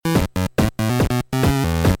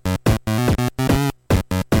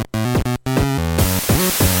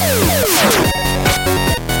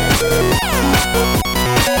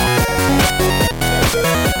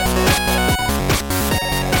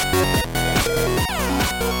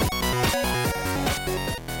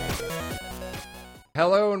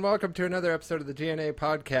Hello and welcome to another episode of the G.N.A.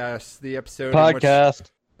 podcast. The episode podcast.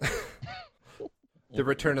 In which the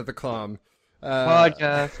return of the clom.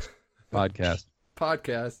 Podcast. Podcast.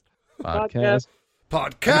 Podcast. Podcast. I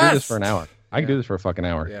can do this for an hour. I can do this for a fucking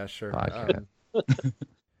hour. Yeah, sure. Podcast.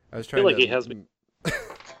 I was trying I feel like to... he has me.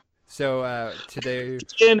 So today...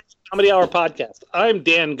 G.N.A. Comedy Hour podcast. I'm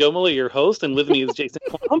Dan Gomela, your host, and with me is Jason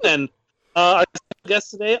Klum. And our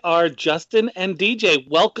guests today are Justin and DJ.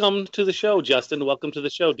 Welcome to the show, Justin. Welcome to the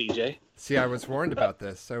show, DJ. See, I was warned about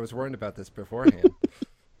this. Beforehand.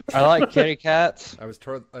 I like kitty cats. I was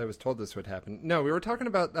told this would happen. No, we were talking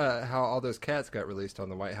about how all those cats got released on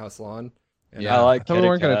the White House lawn. And, Yeah, I like We kitty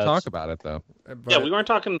weren't going to cats. talk about it though. but, Yeah, we weren't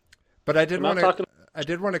talking. But I did We're want not to. talking- I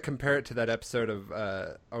did want to compare it to that episode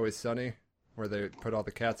of Always Sunny, where they put all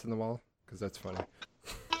the cats in the wall, because that's funny.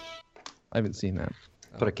 I haven't seen that.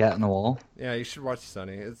 Put a cat in the wall. Yeah, you should watch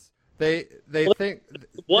Sunny. It's they Well, think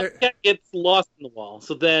One they're- cat gets lost in the wall.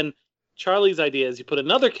 So then Charlie's idea is you put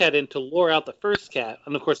another cat in to lure out the first cat.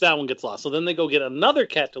 And of course, that one gets lost. So then they go get another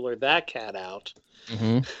cat to lure that cat out.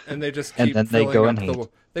 Mm-hmm. and they just And keep then they filling go up and the eat.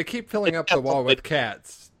 wall. They keep filling up the wall with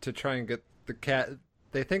cats to try and get the cat.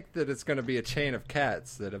 They think that it's going to be a chain of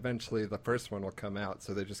cats that eventually the first one will come out.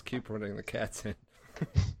 So they just keep putting the cats in.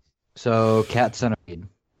 So cat centipede.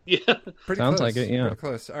 Yeah. Pretty Sounds close. like it, yeah. Pretty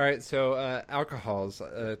close. All right, so alcohols.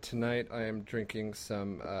 Tonight I am drinking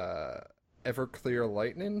some Everclear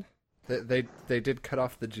Lightning. They did cut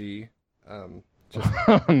off the G, just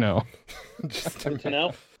Oh no. just You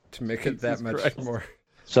know? to make it that Jesus much Christ. more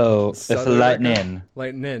So it's a Southern lightning.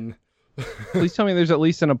 lightning. Please tell me there's at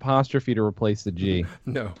least an apostrophe to replace the G.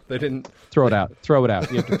 No, they didn't. Throw it out. Throw it out.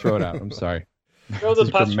 You have to throw it out. I'm sorry. Throw the This is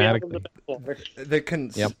apostrophe out of grammatically- the corner. They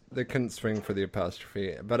couldn't. Yep. They couldn't swing for the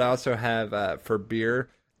apostrophe. But I also have for beer.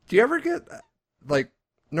 Do you ever get like?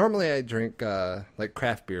 Normally I drink like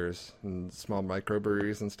craft beers and small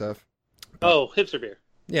microbreweries and stuff. Oh, hipster beer.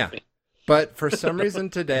 Yeah. But for some reason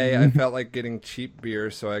today, I felt like getting cheap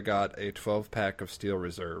beer, so I got a 12-pack of Steel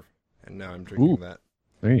Reserve, and now I'm drinking Ooh. that.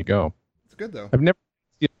 There you go. It's good, though. I've never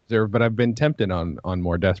reserved, but I've been tempted on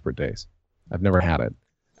more desperate days. I've never had it.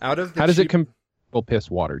 Out of the How does it cheap- compare to piss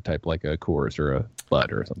water type like a Coors or a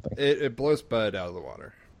Bud or something? It blows Bud out of the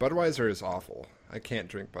water. Budweiser is awful. I can't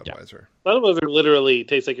drink Budweiser. Budweiser literally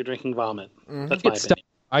tastes like you're drinking vomit. Mhm. That's my It's stuck- opinion.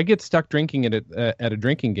 I get stuck drinking it at a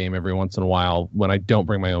drinking game every once in a while when I don't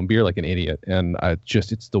bring my own beer like an idiot, and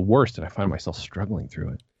it's the worst, and I find myself struggling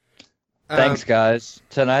through it. Thanks, guys.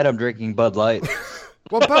 Tonight I'm drinking Bud Light.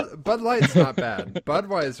 Well, Bud Light's not bad.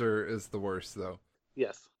 Budweiser is the worst, though.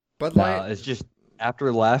 Yes. Bud Light, It's just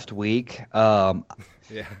after last week. yeah.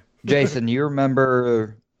 Jason, you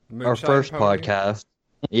remember our Moonshine first Pony? podcast?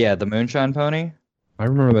 Yeah, the Moonshine Pony. I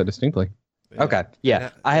remember that distinctly. Yeah. Okay,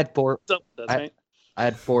 yeah, I had four. So, that's right. I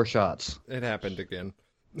had 4 shots. It happened again.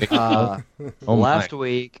 Uh, Oh my. last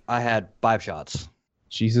week I had 5 shots.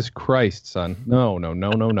 Jesus Christ, son. No.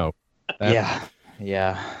 That-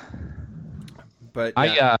 Yeah. But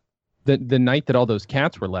I the night that all those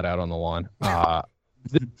cats were let out on the lawn,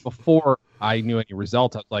 before I knew any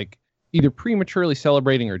results, I was like either prematurely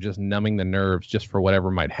celebrating or just numbing the nerves just for whatever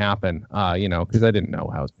might happen. Because I didn't know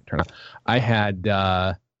how it was going to turn out. I had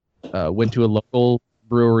went to a local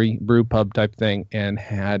brew pub type thing and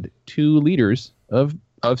had 2 liters of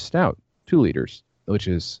stout, 2 liters, which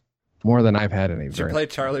is more than I've had in a did you very. play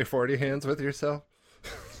Charlie 40 Hands with yourself?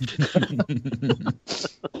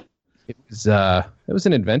 It was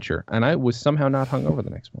an adventure, and I was somehow not hungover the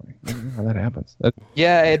next morning. I don't know how that happens.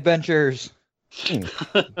 Yeah, adventures.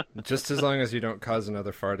 Just as long as you don't cause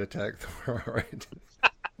another fart attack, we're all right.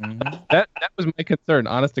 Mhm. That was my concern.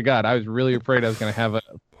 Honest to God, I was really afraid I was going to have a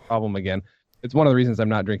problem again. It's one of the reasons I'm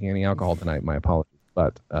not drinking any alcohol tonight. My apologies,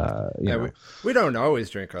 but Yeah, we don't always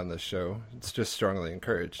drink on this show. It's just strongly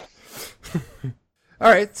encouraged. All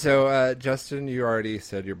right, so Justin, you already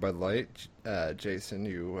said your Bud Light. Jason,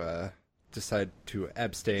 you decide to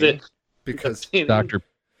abstain It- because Dr.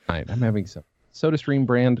 Tonight, I'm having some SodaStream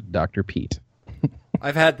brand Dr. Pete.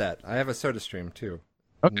 I've had that. I have a SodaStream too.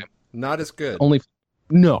 Okay. Not as good. Only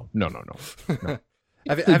no.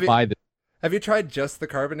 Have Buy the you tried just the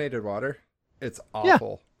carbonated water? It's Yeah.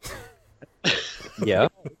 awful. Yeah.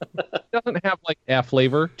 it doesn't have like a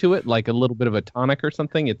flavor to it, like a little bit of a tonic or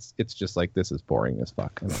something. It's just like this is boring as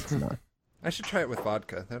fuck, and it's not. I should try it with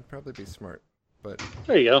vodka. That'd probably be smart. But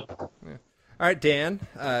There you go. all right, Dan,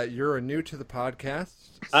 you're new to the podcast.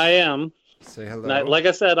 I am. Say And hello. like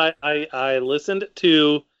I said, I listened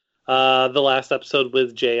to the last episode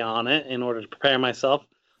with Jay on it in order to prepare myself.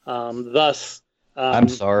 Thus, I'm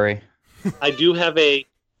sorry. I do have a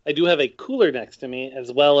cooler next to me,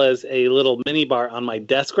 as well as a little mini bar on my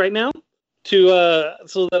desk right now.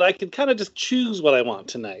 so that I could kind of just choose what I want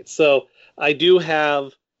tonight. So I do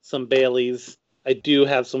have some Baileys. I do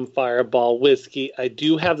have some Fireball whiskey. I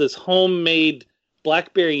do have this homemade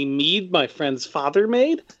blackberry mead my friend's father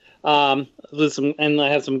made. And I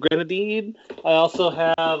have some grenadine. I also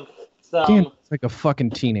have some. It's like a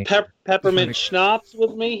fucking teenage. Peppermint schnapps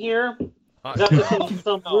with me here. I've got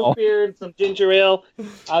some root beer and some ginger ale.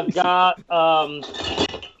 I've got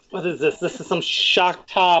what is this? This is some shock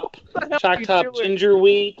top ginger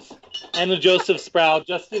wheat and a Joseph Sprout,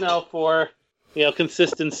 just for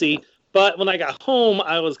consistency. But when I got home,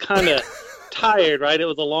 I was kind of tired. Right, it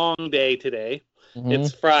was a long day today. Mm-hmm.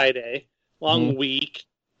 It's Friday, long week.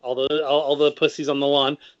 All the pussies on the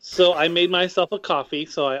lawn. So I made myself a coffee.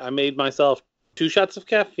 So I made myself 2 shots of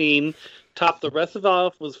caffeine. Topped the rest of it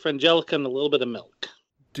off with Frangelica and a little bit of milk.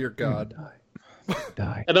 Dear God.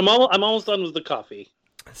 Die. And I'm almost done with the coffee.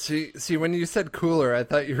 See, when you said cooler, I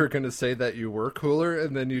thought you were going to say that you were cooler,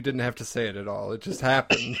 and then you didn't have to say it at all. It just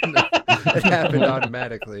happened. It happened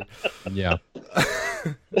automatically. Yeah.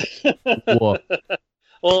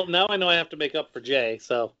 Well, now I know I have to make up for Jay,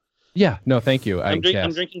 so... Yeah, no, thank you. I'm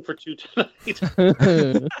drinking for 2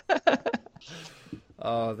 tonight.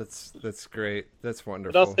 Oh, that's great. That's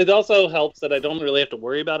wonderful. It also helps that I don't really have to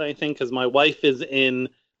worry about anything because my wife is in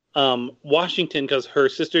Washington because her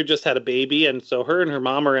sister just had a baby, and so her and her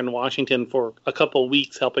mom are in Washington for a couple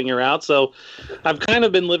weeks helping her out. So I've kind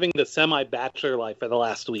of been living the semi-bachelor life for the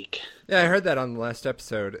last week. Yeah, I heard that on the last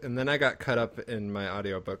episode, and then I got caught up in my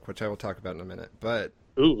audiobook, which I will talk about in a minute. But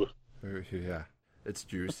ooh yeah, it's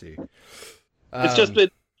juicy. It's just been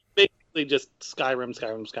basically just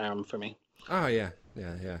Skyrim for me. Oh yeah.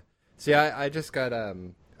 See, I just got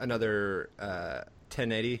another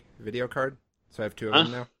 1080 video card, so I have 2 of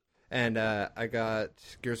them now, and I got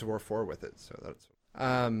Gears of War 4 with it. So that's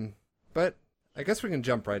but I guess we can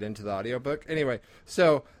jump right into the audiobook. Anyway,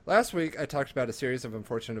 so last week I talked about a series of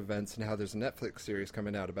unfortunate events and how there's a Netflix series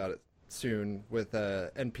coming out about it soon with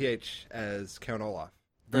NPH as Count Olaf.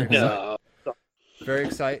 Very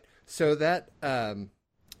excited. So that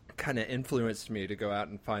kind of influenced me to go out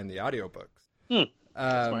and find the audiobooks.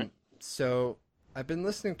 So I've been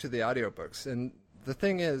listening to the audiobooks, and the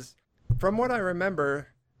thing is, from what I remember,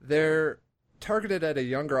 they're targeted at a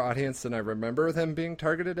younger audience than I remember them being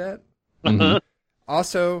targeted at. Mm-hmm.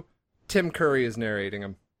 Also, Tim Curry is narrating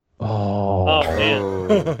them. Oh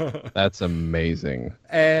man. That's amazing.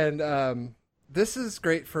 And this is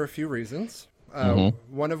great for a few reasons.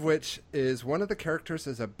 One of which is one of the characters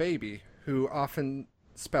is a baby who often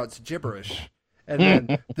spouts gibberish. And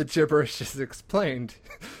then the gibberish is explained.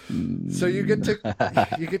 So you get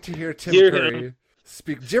to hear Tim Curry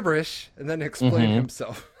speak gibberish and then explain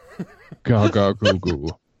himself. Go go goo goo.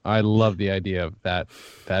 I love the idea of that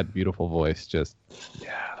beautiful voice. Just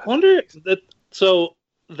I wonder so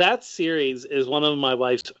that series is one of my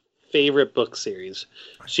wife's favorite book series.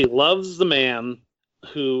 She loves the man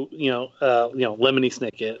who Lemony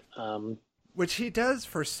Snicket. Which he does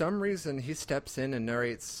for some reason. He steps in and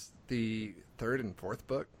narrates the 3rd and 4th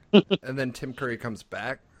book, and then Tim Curry comes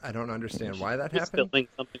back. I don't understand why that happened. Filming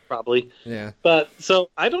something probably. Yeah. But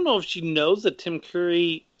so I don't know if she knows that Tim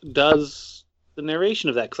Curry does the narration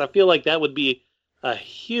of that, because I feel like that would be a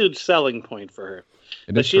huge selling point for her.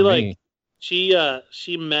 But she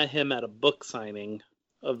met him at a book signing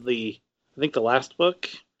of I think the last book.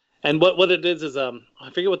 And what it is I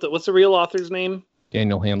forget what's the real author's name?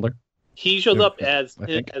 Daniel Handler. He shows up as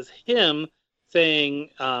him saying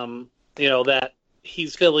that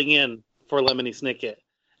he's filling in for Lemony Snicket.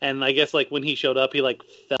 And I guess when he showed up, he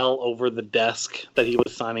fell over the desk that he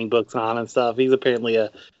was signing books on and stuff. He's apparently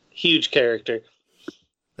a huge character.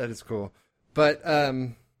 That is cool. But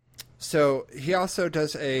so he also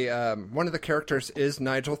does one of the characters is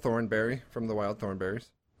Nigel Thornberry from the Wild Thornberrys.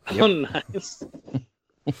 Yep. Oh, nice.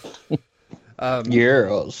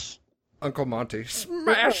 Girls. Uncle Monty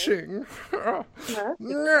smashing.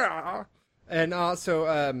 And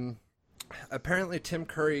also apparently Tim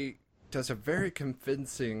Curry does a very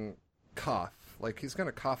convincing cough. He's going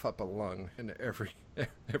to cough up a lung in every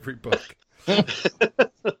book.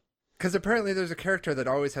 Because apparently there's a character that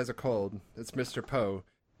always has a cold. It's Mr. Poe.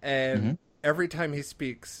 And every time he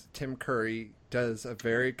speaks, Tim Curry does a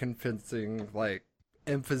very convincing,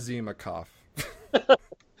 emphysema cough.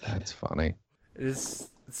 That's funny. It's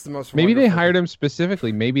the most Maybe they wonderful hired thing. him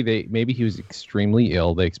specifically. Maybe he was extremely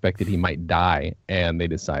ill. They expected he might die, and they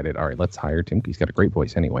decided, all right, let's hire Tim. He's got a great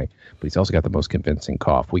voice anyway, but he's also got the most convincing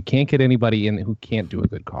cough. We can't get anybody in who can't do a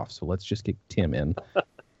good cough, so let's just get Tim in.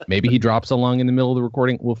 Maybe he drops a lung in the middle of the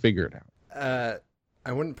recording. We'll figure it out.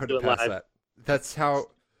 I wouldn't put it past that. That's how,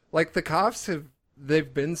 the coughs have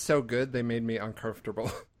they've been so good they made me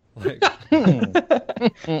uncomfortable.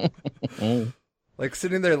 Like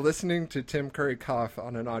sitting there listening to Tim Curry cough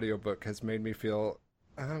on an audiobook has made me feel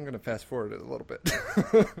I'm going to fast forward it a little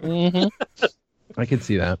bit. I can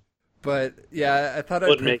see that. But yeah, I thought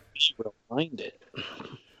I'd make me rewind it.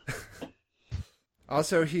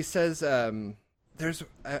 Also, he says there's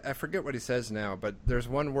I forget what he says now, but there's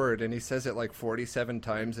one word and he says it like 47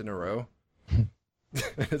 times in a row.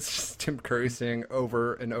 It's just Tim Curry saying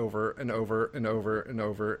over and over and over and over and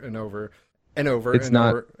over and over and over It's and not,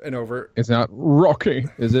 over and over. It's not Rocky,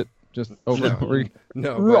 is it? Just over and over.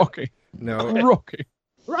 No, Rocky. No. Rocky.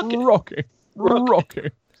 Rocky. Rocky.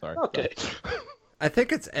 Rocky. Sorry. Okay. I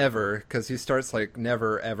think it's ever, because he starts like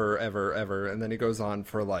never, ever, ever, ever, and then he goes on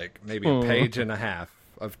for like maybe a page and a half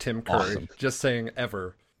of Tim Curry just saying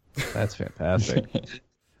ever. That's fantastic.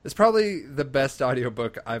 It's probably the best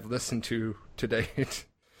audiobook I've listened to date.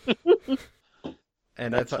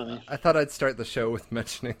 And I thought I'd start the show with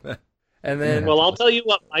mentioning that. And then, well, I'll tell you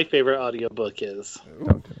what my favorite audiobook is.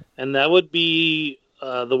 Okay. And that would be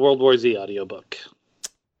the World War Z audiobook.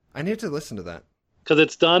 I need to listen to that. Because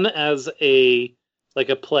it's done as a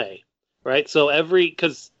play, right? So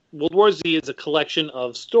because World War Z is a collection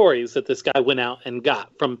of stories that this guy went out and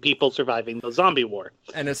got from people surviving the zombie war.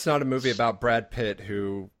 And it's not a movie about Brad Pitt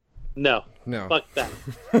who... No. Fuck that.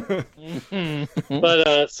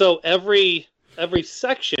 But so every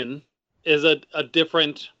section is a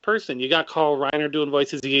different person. You got Carl Reiner doing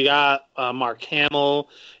voices. You got Mark Hamill.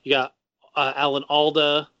 You got Alan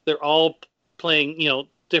Alda. They're all playing,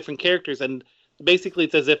 different characters. And basically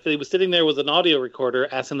it's as if they was sitting there with an audio recorder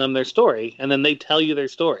asking them their story, and then they tell you their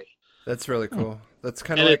story. That's really cool. That's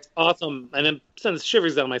kind of it's awesome, and it sends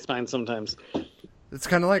shivers down my spine sometimes. It's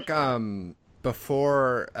kind of like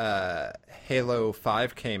before Halo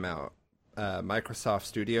 5 came out, Microsoft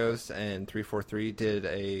Studios and 343 did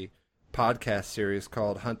a podcast series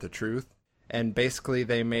called Hunt the Truth, and basically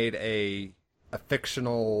they made a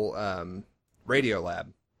fictional radio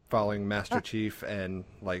lab following Master Chief and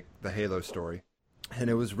like the Halo story. And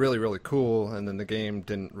it was really, really cool, and then the game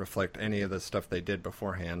didn't reflect any of the stuff they did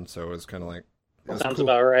beforehand, so it was kind of like... Sounds cool.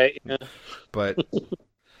 About right, yeah. But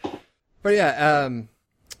yeah,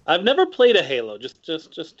 I've never played a Halo, just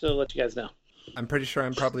to let you guys know. I'm pretty sure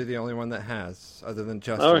I'm probably the only one that has, other than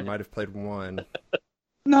Justin. Right. Might have played one.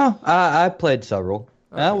 No, I played several.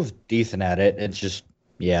 Okay. I was decent at it. It's just,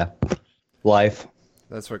 life.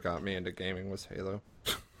 That's what got me into gaming was Halo.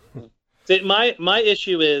 See, my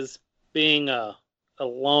issue is being a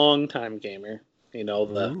long time gamer.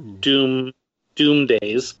 The Doom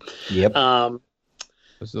days. Yep.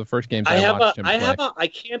 This is the first game I watched him play. I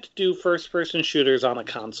can't do first person shooters on a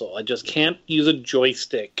console. I just can't use a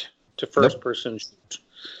joystick to first person shoot.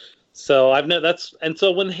 So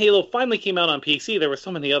so when Halo finally came out on PC, there were so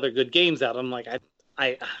many other good games out. I'm like,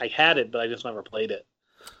 I had it, but I just never played it.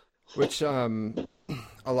 Which a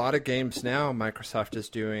lot of games now, Microsoft is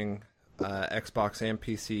doing Xbox and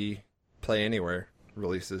PC Play Anywhere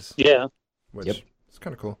releases. Yeah. Which is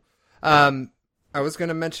kind of cool. I was going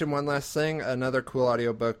to mention one last thing. Another cool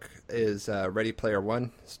audiobook is Ready Player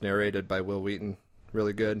One. It's narrated by Will Wheaton.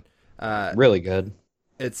 Really good. Really good.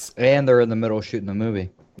 And they're in the middle of shooting the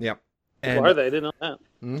movie. Yep. Who are they? I didn't know that.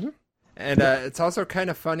 Mm-hmm. And it's also kind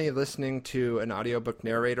of funny listening to an audiobook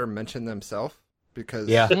narrator mention themselves. Because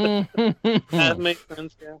that makes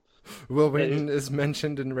sense, yeah. Will Wheaton is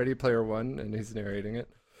mentioned in Ready Player One, and he's narrating it.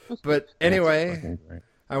 But anyway,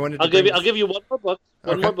 I wanted to I'll give you one more book.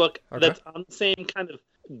 More book that's on the same kind of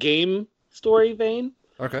game story vein.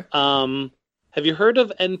 Okay. Have you heard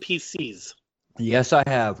of NPCs? Yes, I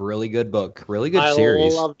have. Really good book. Really good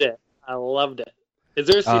series. I loved it. Is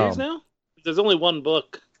there a series now? There's only one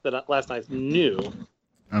book that last night knew.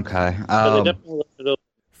 Okay. But they definitely left it open.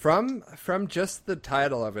 From just the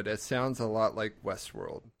title of it, it sounds a lot like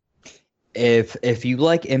Westworld. If you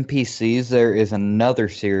like NPCs, there is another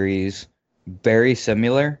series very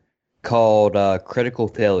similar called Critical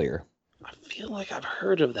Failure. I feel like I've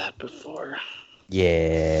heard of that before.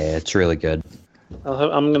 Yeah, it's really good.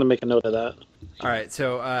 I'm going to make a note of that. All right,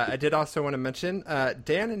 so I did also want to mention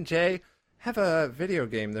Dan and Jay have a video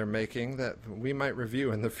game they're making that we might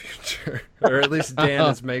review in the future. Or at least Dan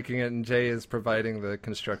is making it and Jay is providing the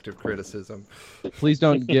constructive criticism. Please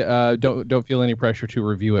don't don't feel any pressure to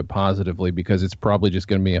review it positively because it's probably just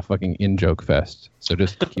going to be a fucking in-joke fest. So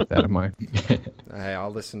just keep that in mind. Hey, I'll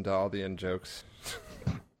listen to all the in-jokes.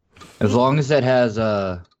 As long as it has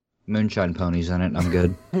moonshine ponies in it, I'm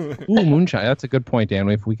good. Ooh, moonshine. That's a good point, Dan.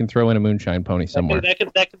 If we can throw in a moonshine pony somewhere.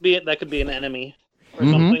 That could be an enemy or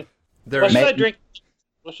something. What should I drink?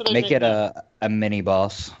 Make it a mini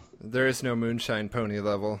boss. There is no moonshine pony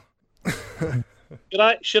level.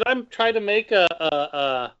 Should I try to make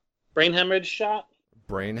a brain hemorrhage shot?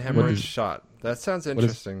 Brain hemorrhage shot. That sounds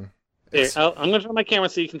interesting. Here, I'm going to turn my camera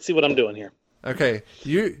so you can see what I'm doing here. Okay,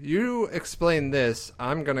 you explain this.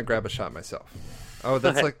 I'm gonna grab a shot myself. Oh,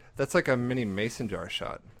 that's like a mini mason jar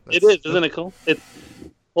shot. It is, isn't it cool? It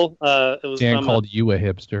was Dan called you a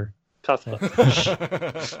hipster.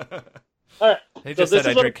 Costco. All right. He just said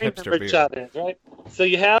I drink hipster beer. Shot is, right? So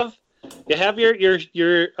you have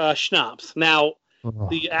your schnapps. Now,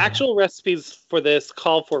 the actual recipes for this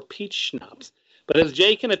call for peach schnapps, but as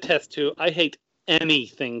Jay can attest to, I hate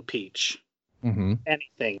anything peach. Mm-hmm.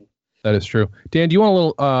 Anything. That is true. Dan, do you want a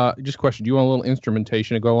little? Just question. Do you want a little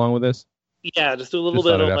instrumentation to go along with this? Yeah, just do a little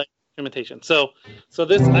bit of instrumentation. So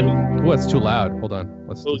this. Oh, it's too loud. Hold on.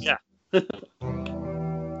 Yeah.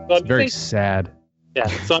 It's very sad. Yeah,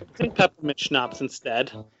 so I'm using peppermint schnapps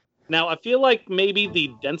instead. Now, I feel like maybe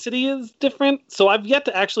the density is different, so I've yet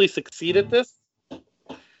to actually succeed at this.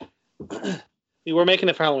 We're making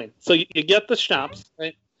it for Halloween. So you get the schnapps,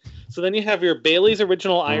 right? So then you have your Bailey's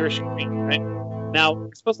Original Irish Cream, right? Now, you're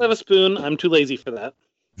supposed to have a spoon. I'm too lazy for that.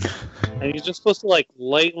 And you're just supposed to, like,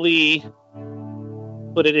 lightly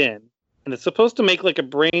put it in. And it's supposed to make, like, a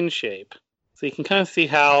brain shape. So you can kind of see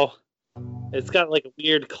how it's got, like, a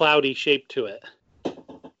weird cloudy shape to it.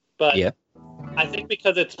 But yeah. I think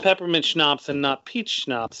because it's peppermint schnapps and not peach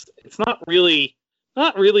schnapps, it's not really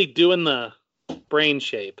doing the brain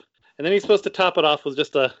shape. And then you're supposed to top it off with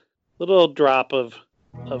just a little drop of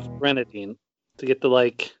grenadine to get the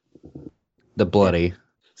bloody.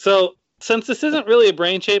 So since this isn't really a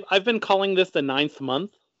brain shape, I've been calling this the 9th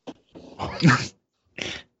month.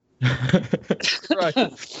 Right.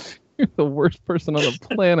 You're the worst person on the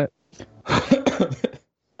planet.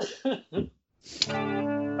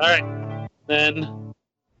 All right, then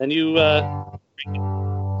you.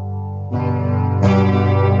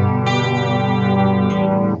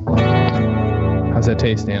 How's that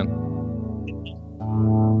taste, Dan?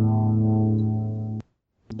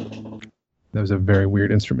 That was a very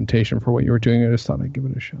weird instrumentation for what you were doing. I just thought I'd give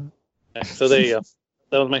it a shot. Okay, so there you go.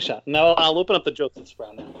 That was my shot. Now I'll open up the Joseph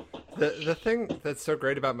Sprout now. The thing that's so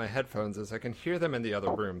great about my headphones is I can hear them in the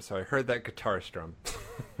other room, so I heard that guitar strum.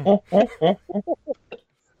 You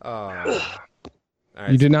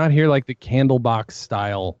did not hear like the Candlebox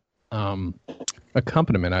style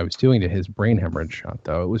accompaniment I was doing to his brain hemorrhage shot,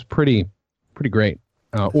 though. It was pretty great.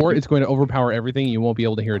 Or it's going to overpower everything. You won't be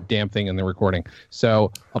able to hear a damn thing in the recording.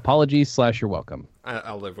 So apologies / you're welcome.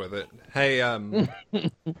 I'll live with it. Hey,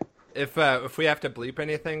 if we have to bleep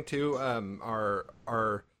anything too, our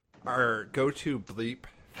go-to bleep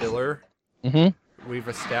filler, we've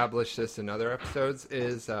established this in other episodes,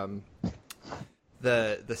 is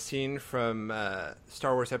the scene from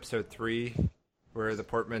Star Wars Episode 3 where the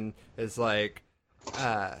Portman is like,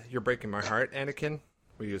 "You're breaking my heart, Anakin."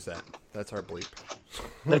 We use that. That's our bleep.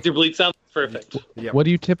 That's your bleep sound? Perfect. Yep. What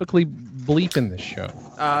do you typically bleep in this show?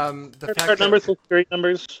 The fact numbers, straight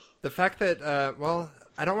numbers. The fact that,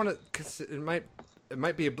 I don't want to, because it might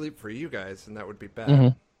be a bleep for you guys, and that would be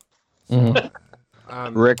bad.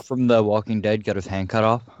 Rick from The Walking Dead got his hand cut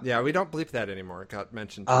off. Yeah, we don't bleep that anymore. It got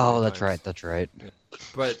mentioned. Oh, that's right. That's right.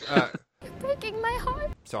 But you're breaking my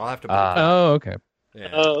heart. So I'll have to bleep Oh, okay.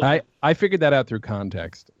 Yeah. I figured that out through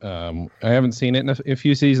context. I haven't seen it in a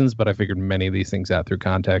few seasons, but I figured many of these things out through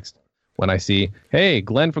context. When I see, hey,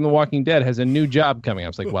 Glenn from The Walking Dead has a new job coming, I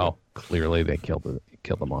was like, well, clearly they killed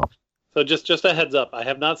them off. So just a heads up, I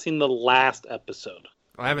have not seen the last episode.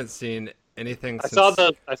 I haven't seen anything. I saw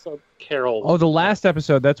Carol. Oh, the last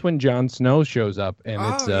episode. That's when Jon Snow shows up, and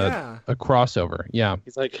it's a crossover. Yeah,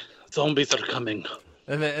 he's like, zombies are coming.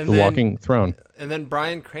 And then the Walking Throne. And then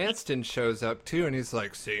Bryan Cranston shows up too, and he's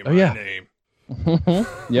like, "Say my name."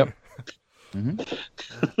 Yep.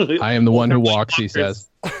 I am the one who walks, he says.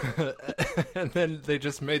 And then they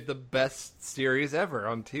just made the best series ever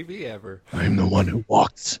on TV ever. I am the one who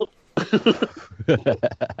walks. Yep,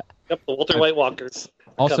 the Walter White Walkers.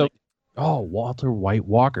 Also, Walter White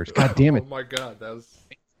Walkers. God damn it! Oh my God,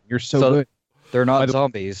 you're so good. They're not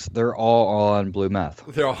zombies. They're all on blue meth.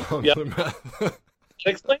 They're all on blue meth.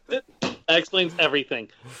 Explains it. That explains everything.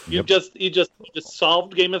 You just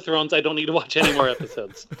solved Game of Thrones. I don't need to watch any more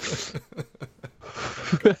episodes.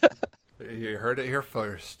 You heard it here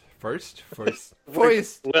first. Voice. You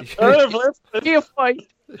fight.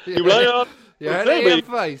 You heard it here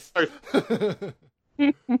first.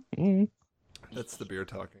 That's the beer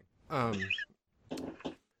talking.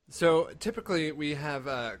 So typically we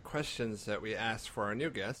have questions that we ask for our new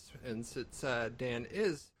guests, and since Dan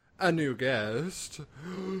is a new guest,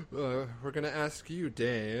 we're gonna ask you,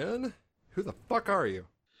 Dan, who the fuck are you?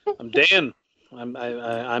 I'm Dan. I'm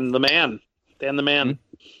the man. Dan the man.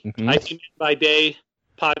 Mm-hmm. IT man by day,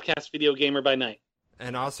 podcast video gamer by night.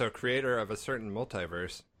 And also creator of a certain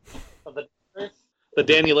multiverse. Of the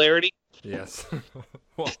Danielarity. Yes.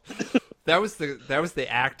 Well, that was the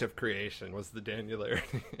act of creation, was the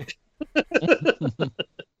Danielarity.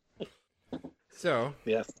 So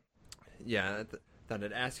yes. Yeah, thought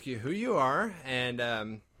I'd ask you who you are, and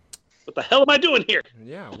what the hell am I doing here?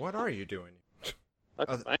 Yeah, what are you doing?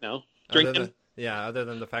 I know. Drinking. Other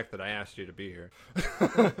than the fact that I asked you to be here.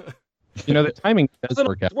 The timing does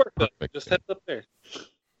work out. Perfect. Just heads up there.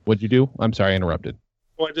 What'd you do? I'm sorry, I interrupted.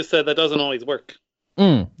 Well, I just said that doesn't always work.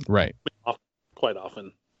 Right. Quite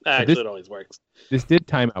often. Actually, it always works. This did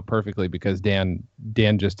time out perfectly because Dan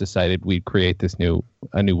just decided we'd create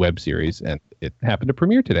a new web series, and it happened to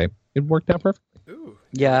premiere today. It worked out perfectly. Ooh.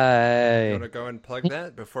 Yay. You want to go and plug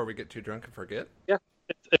that before we get too drunk and forget? Yeah.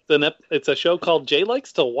 It's a show called Jay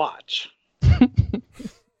Likes to Watch.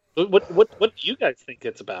 What do you guys think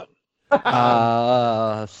it's about?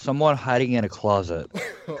 Someone hiding in a closet.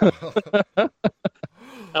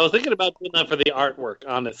 I was thinking about doing that for the artwork,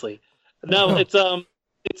 honestly. No, it's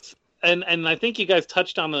and I think you guys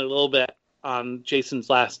touched on it a little bit on Jason's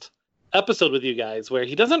last episode with you guys, where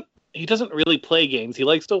he doesn't really play games. He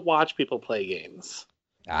likes to watch people play games.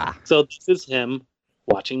 So this is him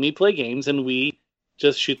watching me play games, and we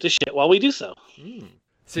just shoot the shit while we do so.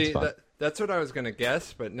 See, that's what I was going to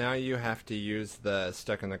guess, but now you have to use the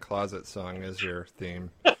Stuck in the Closet song as your theme.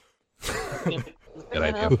 Good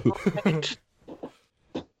idea.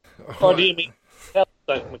 Or do you mean stuck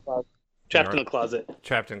in the closet? Trapped in a closet.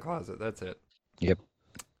 Trapped in closet, that's it. Yep.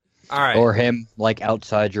 All right. Or him, like,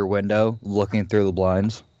 outside your window, looking through the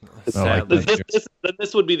blinds. Sadly.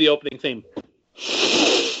 This would be the opening theme.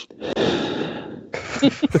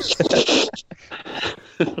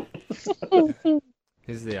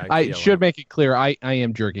 He's the I should make it clear, I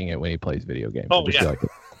am jerking it when he plays video games. Oh, yeah.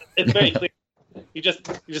 It's very clear. You just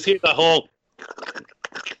hear the whole...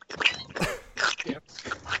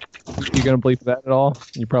 You gonna bleep that at all?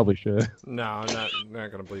 You probably should. No, I'm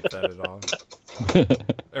not gonna bleep that at all.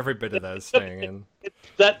 Every bit of that is staying in.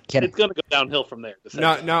 It's gonna go downhill from there.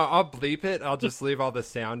 No, I'll bleep it. I'll just leave all the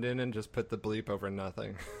sound in and just put the bleep over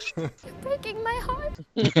nothing. You're breaking my heart.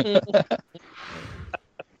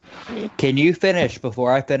 Can you finish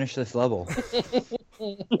before I finish this level?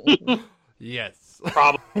 Yes.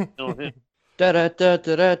 Probably. Da da da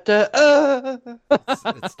da da da.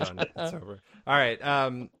 It's done. It's over. All right,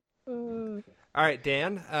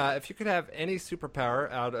 Dan. If you could have any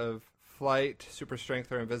superpower out of flight, super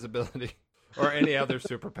strength, or invisibility, or any other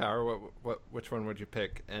superpower, which one would you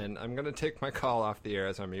pick? And I'm gonna take my call off the air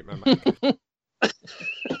as I mute my mic.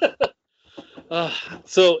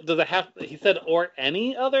 So does it have? He said, or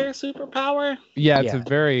any other superpower? Yeah, it's a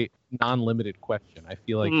very non-limited question. I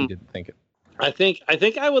feel like he didn't think it. I think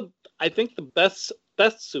the best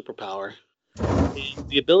superpower is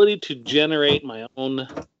the ability to generate my own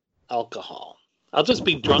alcohol. I'll just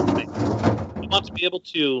be drunk. I want to be able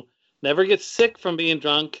to never get sick from being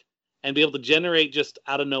drunk and be able to generate just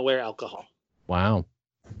out of nowhere alcohol. Wow.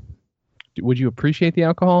 Would you appreciate the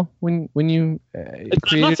alcohol when you created?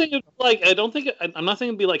 I'm not saying it'd be like I'm not saying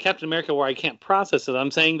it'd be like Captain America where I can't process it.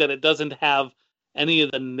 I'm saying that it doesn't have any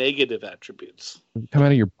of the negative attributes. Come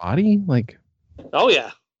out of your body, like. Oh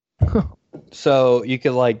yeah. So you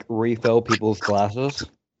could like refill people's glasses.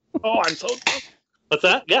 Oh, I'm so drunk. What's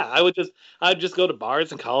that? Yeah, I'd just go to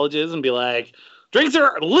bars and colleges and be like, drinks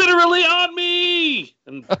are literally on me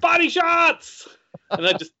and body shots, and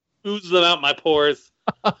I just ooze them out my pores.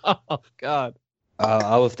 Oh God.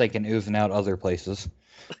 I was thinking oozing out other places.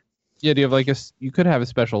 Yeah, do you have you could have a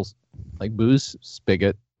special like booze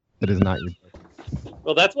spigot that is not your.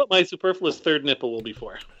 Well, that's what my superfluous third nipple will be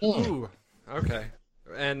for. Ooh, okay.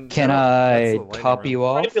 And can I top you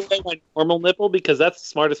off? Right below my normal nipple because that's the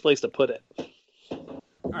smartest place to put it.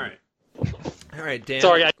 All right, Dan.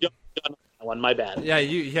 Sorry, I jumped on that one. My bad. Yeah,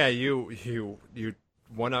 you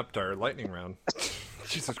one-upped our lightning round.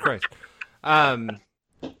 Jesus Christ.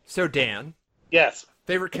 So Dan. Yes.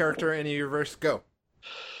 Favorite character in the universe? Go.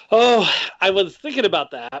 Oh, I was thinking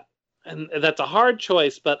about that, and that's a hard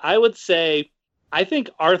choice, but I would say I think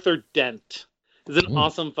Arthur Dent is an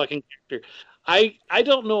awesome fucking character. I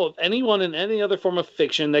don't know of anyone in any other form of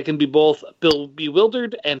fiction that can be both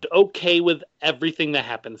bewildered and okay with everything that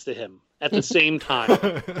happens to him at the same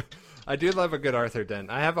time. I do love a good Arthur Dent.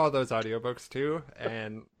 I have all those audiobooks too,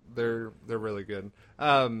 and they're really good.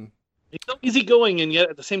 He's so easygoing and yet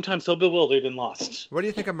at the same time so bewildered and lost. What do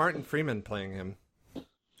you think of Martin Freeman playing him?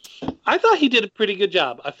 I thought he did a pretty good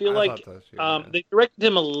job. I feel like they directed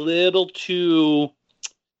him a little too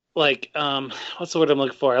like what's the word I'm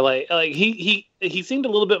looking for? Like he seemed a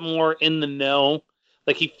little bit more in the know.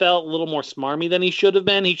 Like he felt a little more smarmy than he should have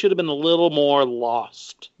been. He should have been a little more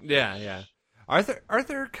lost. Yeah.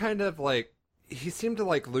 Arthur kind of like he seemed to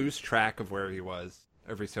like lose track of where he was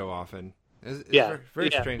every so often. It's very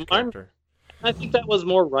strange character. I think that was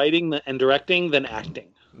more writing and directing than acting.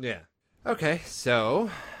 Yeah. Okay, so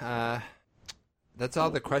that's all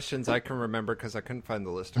the questions I can remember because I couldn't find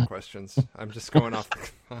the list of questions. I'm just going off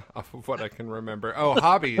of what I can remember. Oh,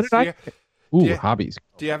 hobbies. Hobbies.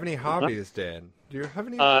 Do you have any hobbies, Dan? Do you have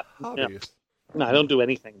any hobbies? No, I don't do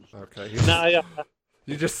anything. Okay.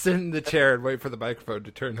 You just sit in the chair and wait for the microphone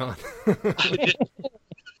to turn on.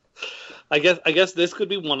 I guess this could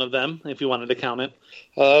be one of them if you wanted to count it.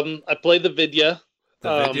 I played the Vidya.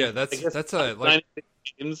 That's a like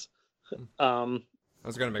games. I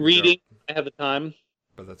was gonna make reading. A joke, I have the time,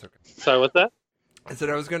 but that's okay. Sorry, what's that? I said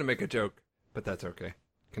I was gonna make a joke, but that's okay.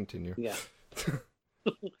 Continue. Yeah.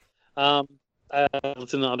 I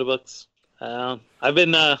listen to audiobooks. I've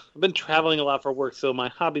been traveling a lot for work, so my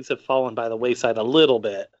hobbies have fallen by the wayside a little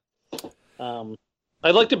bit. I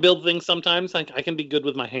like to build things sometimes. I can be good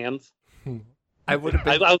with my hands. I would have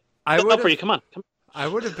been. I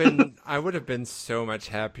would have been so much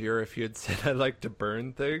happier if you had said I like to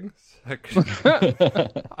burn things. I could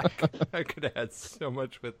have had so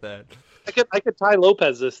much with that. I could Ty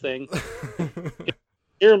Lopez this thing.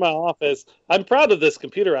 Here in my office, I'm proud of this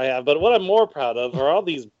computer I have, but what I'm more proud of are all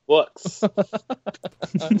these books.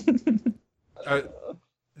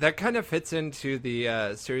 That kind of fits into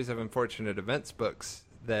the series of unfortunate events books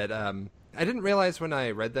that I didn't realize when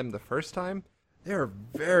I read them the first time. They're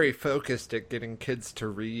very focused at getting kids to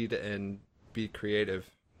read and be creative.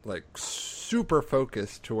 Like, super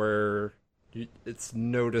focused to where it's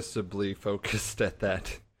noticeably focused at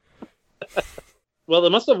that. Well, it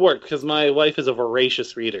must have worked because my wife is a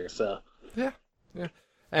voracious reader, so. Yeah.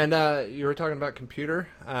 And you were talking about computer.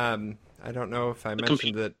 I don't know if I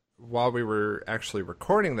mentioned that while we were actually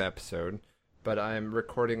recording the episode, but I'm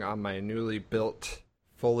recording on my newly built,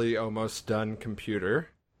 fully almost done computer.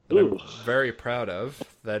 I'm very proud of.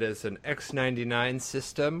 That is an X99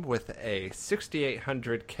 system with a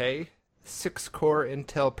 6800K 6-core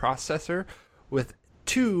Intel processor with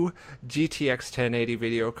 2 GTX 1080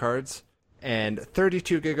 video cards and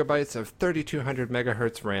 32 gigabytes of 3200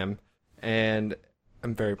 megahertz RAM, and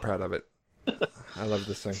I'm very proud of it. I love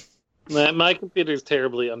this thing. My computer is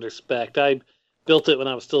terribly under-spec'd. I built it when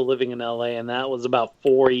I was still living in LA, and that was about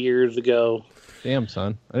 4 years ago. Damn,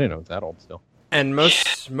 son. I didn't know it was that old still. And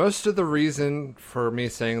most of the reason for me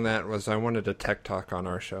saying that was I wanted a tech talk on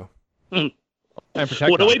our show.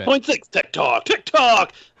 108.6 Tech Talk. Tech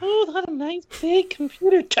Talk. Oh, what a nice big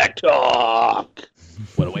computer. Tech Talk.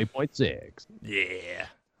 108.6. Yeah.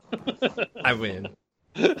 I win.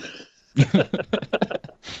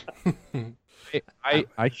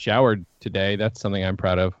 I showered today. That's something I'm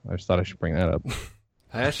proud of. I just thought I should bring that up.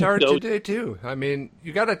 I showered today too. I mean,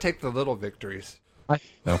 you got to take the little victories.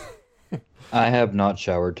 I have not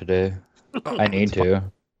showered today. I need to.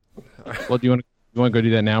 Well, do you want to go do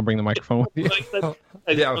that now? Bring the microphone with you.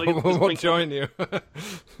 Yeah, we'll join you.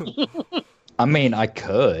 I mean, I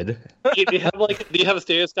could. Do you have a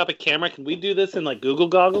stereoscopic camera? Can we do this in like Google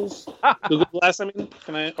goggles? Google Glass, I mean?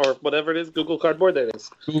 Can I, or whatever it is? Google Cardboard? There it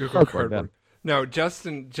is. Google Cardboard. No,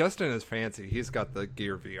 Justin is fancy. He's got the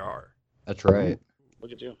Gear VR. That's right.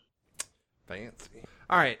 Look at you. Fancy.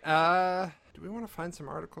 All right. Do we want to find some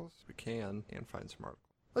articles? We can find some articles.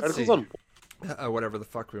 Let's see. Whatever the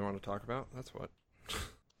fuck we want to talk about. That's what.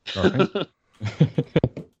 All right.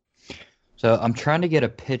 So I'm trying to get a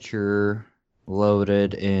picture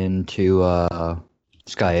loaded into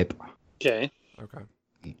Skype. Okay.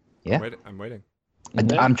 Yeah. I'm waiting.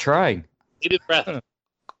 I'm trying. Bated breath.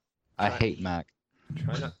 I hate Mac.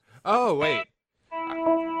 Try not. Oh wait.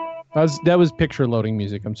 That was picture loading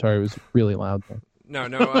music. I'm sorry, it was really loud there. No.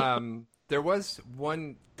 There was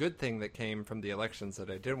one good thing that came from the elections that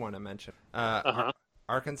I did want to mention.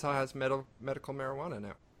 Arkansas has medical marijuana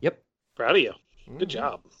now. Yep. Proud of you. Good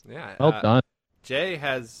job. Yeah. Well done. Jay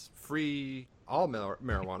has free all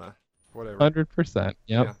marijuana. Whatever. 100%.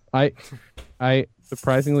 Yep. Yeah. I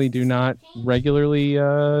surprisingly do not regularly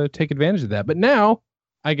take advantage of that, but now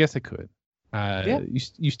I guess I could.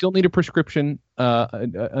 You still need a prescription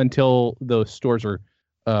until those stores are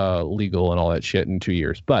legal and all that shit in 2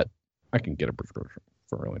 years, but I can get a prescription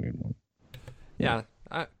if I really need one. Yeah.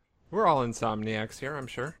 We're all insomniacs here, I'm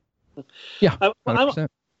sure. Yeah. 100%.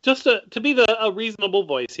 Just to be a reasonable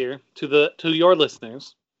voice here to your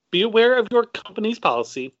listeners, be aware of your company's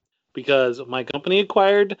policy, because my company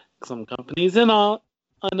acquired some companies in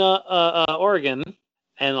Oregon,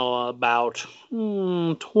 and about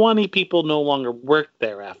 20 people no longer work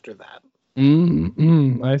there after that.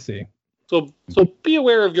 I see. So be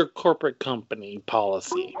aware of your corporate company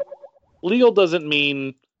policy. Legal doesn't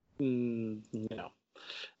mean,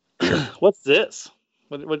 What's this?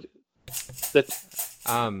 What? That's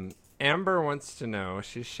Amber wants to know.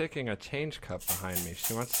 She's shaking a change cup behind me.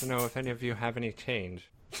 She wants to know if any of you have any change.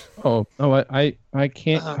 I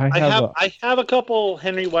can't. I have a couple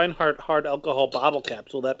Henry Weinhardt hard alcohol bottle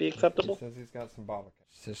caps. Will that be acceptable? She says he's got some bottle caps.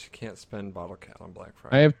 She says she can't spend bottle cap on Black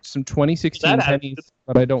Friday. I have some 2016 pennies,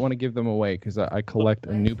 but I don't want to give them away because I collect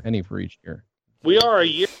a new penny for each year. We are a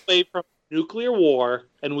year away from nuclear war,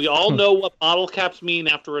 and we all know what bottle caps mean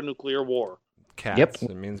after a nuclear war. Cats. Yep.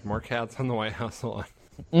 It means more cats on the White House lawn.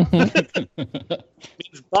 It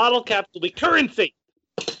means bottle caps will be currency.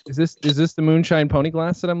 Is this the moonshine pony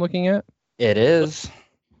glass that I'm looking at? It is,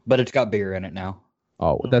 but it's got beer in it now.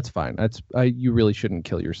 Oh, that's fine. You really shouldn't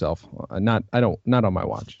kill yourself. Not on my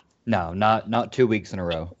watch. No, not 2 weeks in a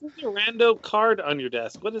row. There's a rando card on your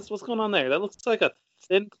desk. What's going on there? That looks like a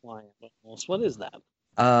thin client almost. What is that?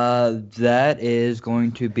 That is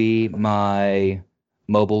going to be my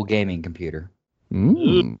mobile gaming computer.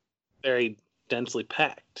 Ooh, very densely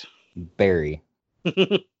packed. Very.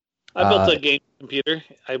 I built a game computer.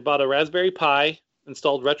 I bought a Raspberry Pi,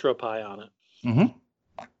 installed RetroPie on it.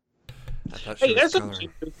 Mm-hmm. Hey, there's some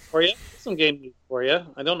game news for you. Some game news for you.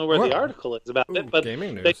 I don't know where the article is about it, but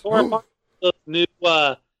gaming news. they tore apart those new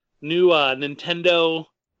Nintendo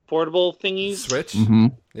portable thingies. Switch? Mm-hmm.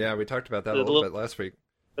 Yeah, we talked about that a little bit last week.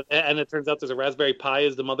 And it turns out there's a Raspberry Pi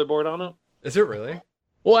as the motherboard on it. Is it really?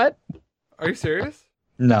 What? Are you serious?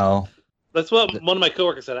 No. That's what one of my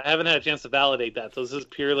coworkers said. I haven't had a chance to validate that, so this is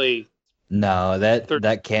purely... No,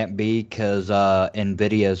 that can't be because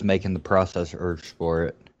NVIDIA's making the processors for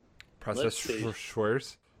it.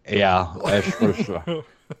 Processors? Yeah.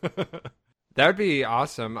 That would be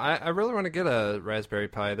awesome. I really want to get a Raspberry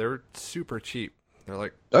Pi. They're super cheap. They're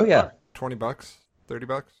like $20,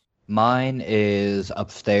 $30. Mine is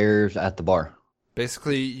upstairs at the bar.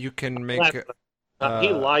 Basically, you can make...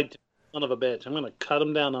 he lied to me, son of a bitch. I'm going to cut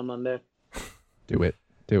him down on Monday. Do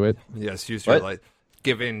it. Yes, use your light.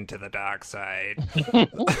 Give in to the dark side.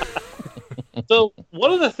 So,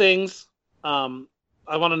 one of the things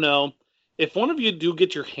I want to know, if one of you do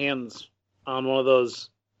get your hands on one of those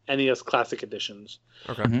NES Classic Editions,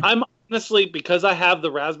 Okay. Mhm. I'm honestly, because I have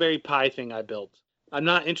the Raspberry Pi thing I built, I'm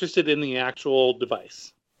not interested in the actual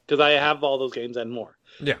device. Because I have all those games and more.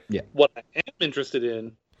 Yeah. What I am interested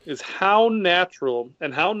in is how natural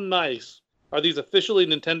and how nice are these officially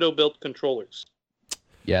Nintendo-built controllers.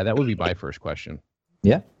 Yeah, that would be my first question.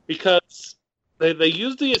 Because they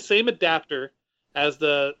use the same adapter as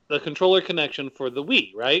the controller connection for the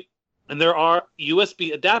Wii, right? And there are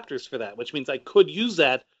USB adapters for that, which means I could use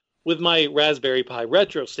that with my Raspberry Pi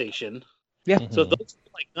Retro Station. Yeah. So those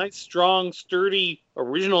are like nice, strong, sturdy,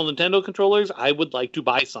 original Nintendo controllers, I would like to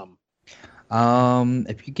buy some.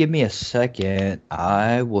 If you give me a second,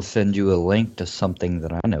 I will send you a link to something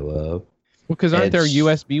that I know of. Well, because aren't there It's-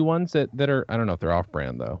 USB ones that are? I don't know if they're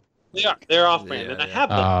off-brand though. They are. They're off-brand, and I have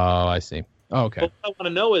them. Oh, I see. Oh, okay. But what I want to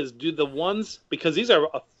know is, do the ones, because these are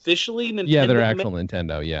officially Nintendo... Yeah, they're actual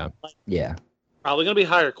Nintendo. Yeah. Yeah. Probably going to be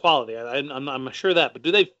higher quality. I'm sure of that. But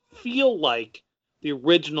do they feel like the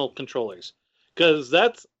original controllers? Because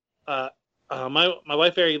that's... my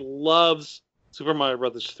wife, Ari, loves Super Mario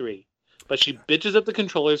Brothers 3. But she bitches at the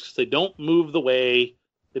controllers because they don't move the way...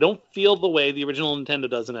 They don't feel the way the original Nintendo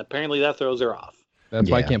does, and apparently that throws her off. That's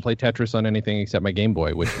why I Yeah. can't play Tetris on anything except my Game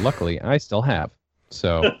Boy, which luckily I still have.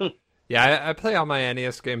 So Yeah, I play all my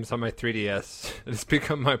NES games on my 3DS. It's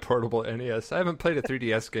become my portable NES. I haven't played a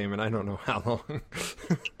 3DS game in I don't know how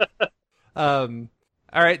long.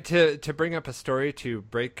 All right, to bring up a story, to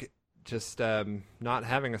break just not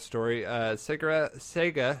having a story, Sega,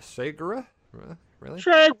 really?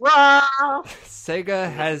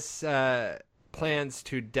 Sega has plans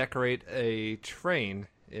to decorate a train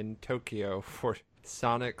in Tokyo for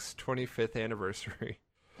Sonic's 25th anniversary.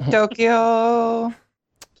 Tokyo.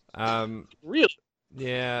 Really?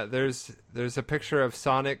 Yeah, there's a picture of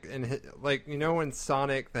Sonic and like, you know, when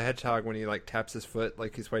Sonic the Hedgehog, when he like taps his foot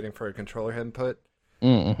like he's waiting for a controller input.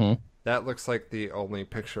 mm-hmm. That looks like the only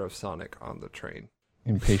picture of Sonic on the train.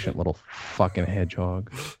 Impatient little fucking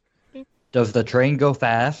hedgehog. Does the train go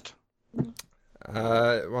fast?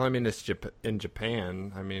 Well, I mean, it's in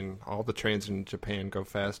Japan. I mean, all the trains in Japan go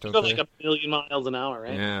fast, don't Go they? like 1,000,000 miles an hour,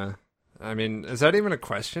 right? Yeah. I mean, is that even a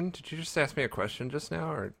question? Did you just ask me a question just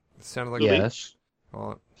now, or it sounded like Yes.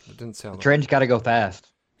 Well, it didn't sound The train's got to go fast.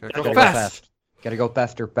 like Gotta go Gotta fast. Got to go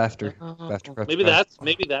faster, faster. Uh-huh. Faster, faster, Maybe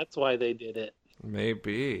faster. that's why they did it.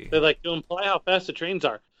 Maybe. They're like to imply how fast the trains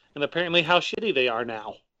are, and apparently how shitty they are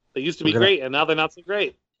now. They used to be great, and now they're not so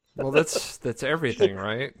great. Well, that's everything,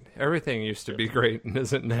 right? Everything used to be great and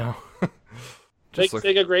isn't now. Make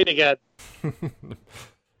Sega great again.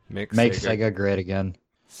 Make Sega great again.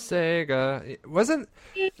 Sega. It wasn't...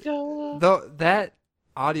 Though that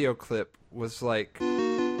audio clip was like...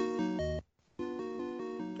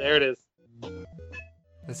 There it is.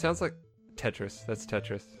 It sounds like Tetris. That's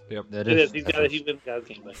Tetris. Yep. It is. He's got his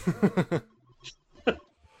game. There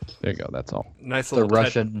you go. That's all. Nice The little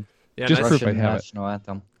Russian, just nice proof I have national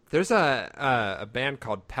anthem. There's a band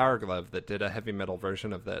called Power Glove that did a heavy metal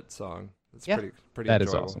version of that song. It's pretty That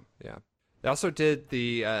enjoyable. is awesome. Yeah. They also did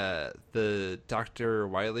the Dr.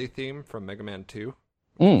 Wily theme from Mega Man 2.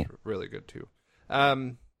 Which is really good too.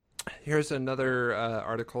 Here's another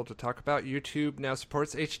article to talk about. YouTube now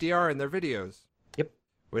supports HDR in their videos. Yep.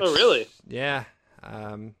 Oh, really? Yeah.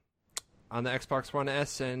 On the Xbox One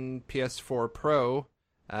S and PS4 Pro,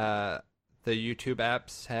 the YouTube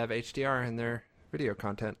apps have HDR in their video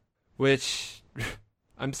content, which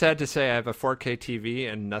I'm sad to say I have a 4K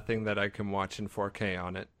TV and nothing that I can watch in 4K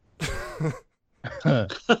on it.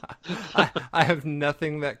 I have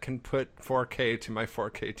nothing that can put 4K to my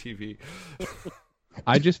 4K TV.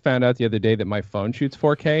 I just found out the other day that my phone shoots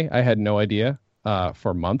 4K. I had no idea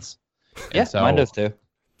for months. Yeah, so mine does too.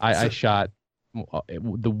 I shot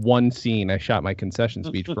the one scene. I shot my concession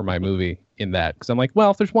speech for my movie in that because I'm like, well,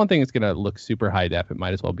 if there's one thing that's gonna look super high def, it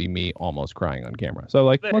might as well be me almost crying on camera. So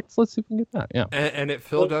like, let's see if we can get that. Yeah. And it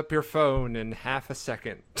filled up your phone in half a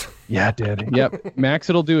second. Yeah, it did. Yep. Max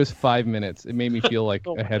it'll do is 5 minutes. It made me feel like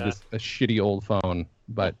I had a shitty old phone,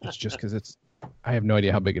 but it's just because I have no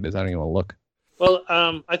idea how big it is. I don't even want to look. Well,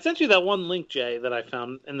 I sent you that one link, Jay, that I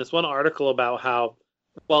found in this one article about how,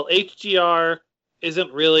 while HDR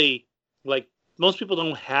isn't really, like, most people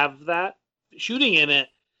don't have that, shooting in it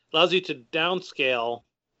allows you to downscale,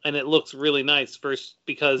 and it looks really nice first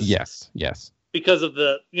because... Yes. Because of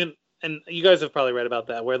the... and you guys have probably read about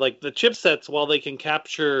that, where, like, the chipsets, while they can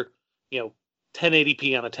capture,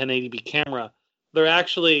 1080p on a 1080p camera, they're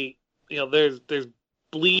actually, there's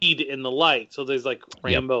bleed in the light, so there's like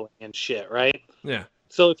rainbow and shit, right? Yeah.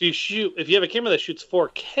 So if you have a camera that shoots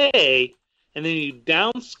 4K and then you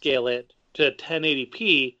downscale it to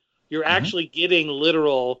 1080p, you're actually getting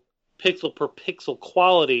literal pixel per pixel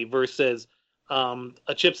quality versus a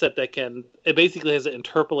chipset that it basically has to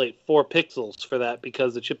interpolate 4 pixels for that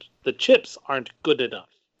because the chips aren't good enough.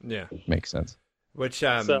 Yeah, makes sense. Which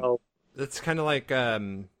so it's kind of like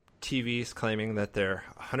TVs claiming that they're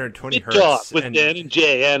 120 hertz with Dan and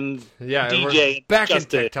Jay and DJ and back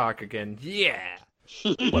Justin. in TikTok again. Yeah.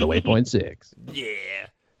 108.6. Yeah.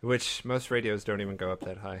 Which most radios don't even go up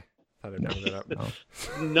that high. Thought I'd bring that up.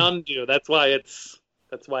 None do. That's why it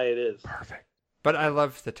is. Perfect. But I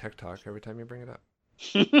love the tech talk every time you bring it up.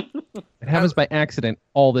 It happens by accident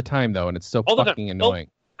all the time, though, and it's so fucking annoying.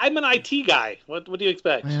 Well, I'm an IT guy. What do you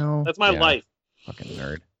expect? Well, that's my life. Fucking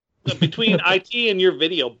nerd. Between IT and your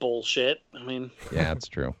video bullshit, I mean. Yeah, that's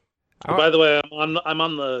true. By the way, I'm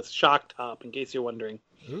on the shock top, in case you're wondering.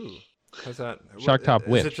 Ooh, how's that? Shock top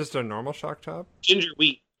which? Is it just a normal shock top? Ginger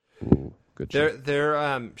wheat. Ooh, good.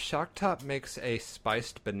 Their shock top makes a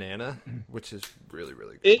spiced banana, which is really,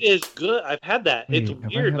 really good. It is good. I've had that. It's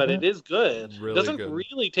weird, but it is good. Really it doesn't good.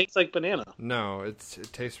 really taste like banana. No, it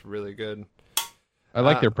tastes really good. I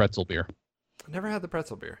like their pretzel beer. I never had the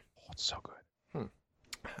pretzel beer. Oh, it's so good.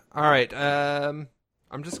 All right. I'm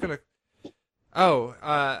just going to...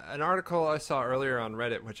 an article I saw earlier on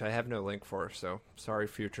Reddit, which I have no link for, so sorry,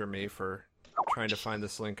 future me, for trying to find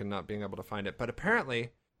this link and not being able to find it. But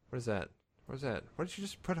apparently... What is that? What did you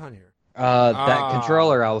just put on here? That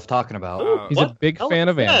controller I was talking about. He's a big fan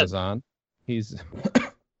of Amazon. He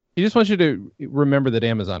just wants you to remember that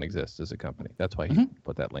Amazon exists as a company. That's why he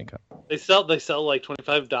put that link up. They sell like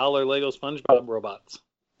 $25 Lego SpongeBob robots.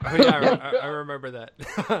 Oh yeah, I remember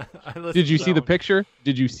that. Did you see the picture?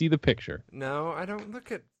 Did you see the picture? No, I don't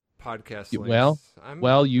look at podcast links.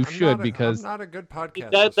 Well, you should because I'm not a good podcast.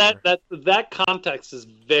 That context is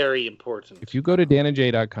very important. If you go to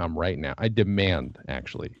danandjay.com right now, I demand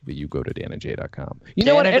actually that you go to danandjay.com. You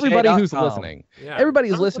know what? Everybody who's listening, everybody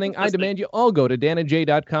who's listening, I demand you all go to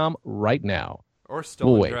danandjay.com right now. Or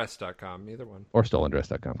stolendress.com, either one. Or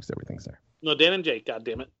stolendress.com because everything's there. No, Dan and Jay,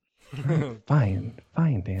 goddammit. Fine,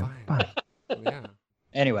 Dan. Fine. Yeah.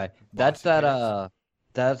 Anyway, that's a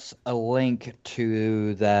link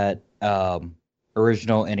to that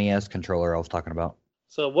original NES controller I was talking about.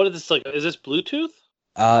 So what is this like? Is this Bluetooth?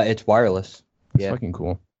 It's wireless. It's fucking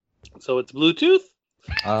cool. So it's Bluetooth?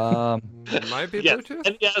 Might be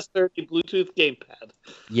Bluetooth? NES 30 Bluetooth gamepad.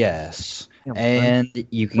 Yes. And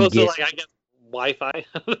you can get like I guess Wi-Fi.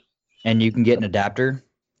 and you can get an adapter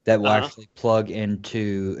that will actually plug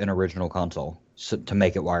into an original console to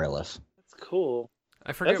make it wireless. That's cool.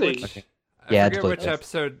 I forget which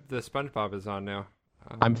episode the SpongeBob is on now.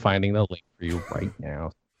 I'm finding the link for you right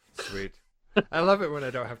now. Sweet. I love it when I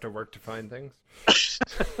don't have to work to find things.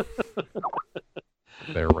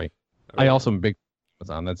 They're right. I also am big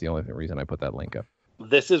Amazon. That's the only reason I put that link up.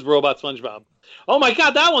 This is Robot SpongeBob. Oh my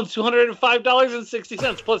God, that one's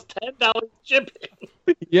 $205.60 plus $10 shipping.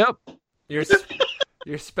 Yep.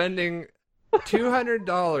 You're spending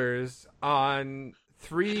 $200 on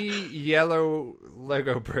 3 yellow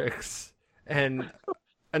Lego bricks and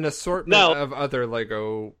an assortment of other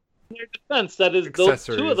Lego. In their defense, that is those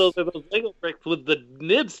 2 of those are those Lego bricks with the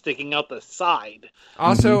nib sticking out the side.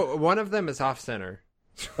 Also, one of them is off center.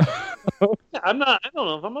 I don't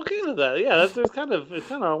know if I'm okay with that. Yeah, it's kind of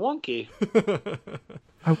wonky.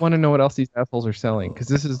 I want to know what else these assholes are selling because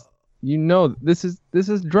this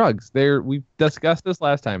is drugs. We've discussed this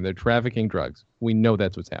last time. They're trafficking drugs. We know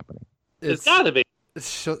that's what's happening. It's gotta be. It's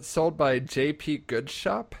sold by J.P. Goods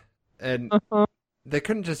Shop, and they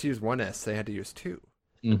couldn't just use one S. They had to use 2.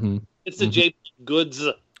 Mm-hmm. It's the J.P. Goods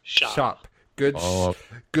Shop. Goods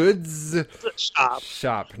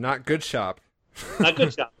Shop, not Good Shop. Not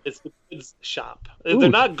Good Shop. It's the Goods Shop. If they're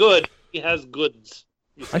not good, he has goods.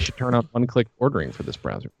 I should turn on one-click ordering for this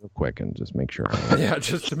browser real quick and just make sure. Yeah,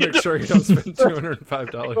 just to make sure you don't spend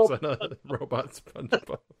 $205 on a robot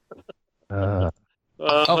SpongeBob.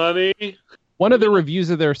 Honey. One of the reviews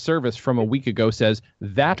of their service from a week ago says,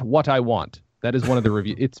 "That what I want." That is one of the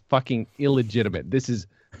reviews. It's fucking illegitimate. This is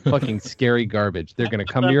fucking scary garbage. They're going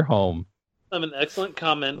to come to your home. I have an excellent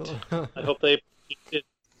comment. I hope they appreciate it.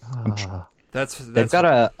 They've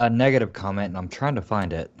got a negative comment, and I'm trying to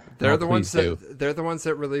find it. They're the ones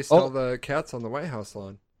that released all the cats on the White House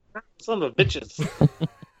lawn. Son of a bitches.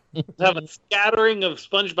 Have a scattering of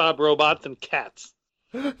SpongeBob robots and cats.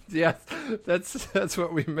 Yeah, that's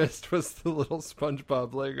what we missed was the little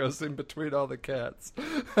SpongeBob Legos in between all the cats.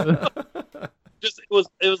 It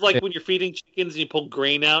was like when you're feeding chickens and you pull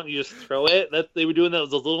grain out and you just throw it. They were doing that with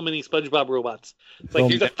those little mini SpongeBob robots. It's like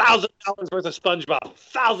here's $1,000 worth of SpongeBob.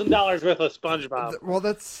 $1,000 worth of SpongeBob. Well,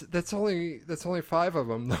 that's only 5 of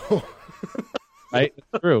them though. Right?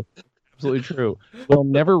 True. Absolutely true. We'll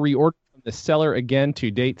never reorder from the seller again to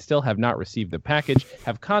date. Still have not received the package.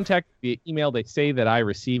 Have contacted via email. They say that I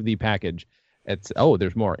received the package.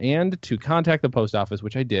 There's more. And to contact the post office,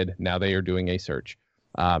 which I did. Now they are doing a search.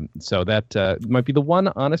 So that might be the one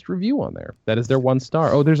honest review on there. That is their 1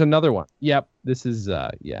 star. Oh, there's another one. Yep. This is,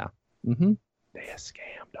 yeah. Mm-hmm. They a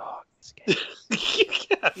scam, dog.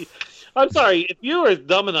 Yeah. I'm sorry. If you are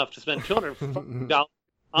dumb enough to spend $200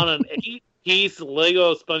 on an 8-piece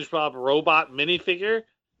Lego SpongeBob robot minifigure,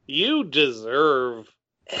 you deserve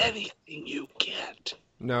anything you get.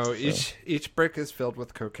 No, each brick is filled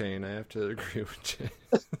with cocaine. I have to agree with you.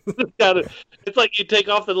 It's like you take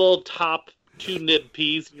off the little top 2 nib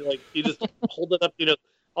peas, and you just hold it up,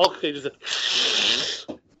 okay, just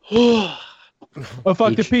oh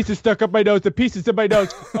fuck, the piece is stuck up my nose, the piece is in my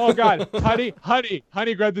nose. Oh god, honey,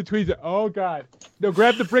 grab the tweezer. Oh god. No,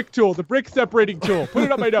 grab the brick tool, the brick separating tool. Put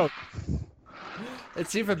it up my nose.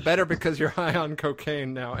 It's even better because you're high on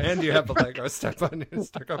cocaine now, and you have the Lego stuck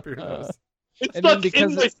up your nose. It's stuck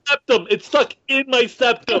in my septum. It's stuck in my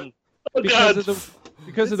septum. Oh,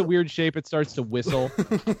 because of the weird shape, it starts to whistle.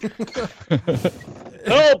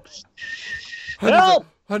 Help! Help!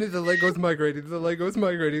 Honey, the Lego's migrating.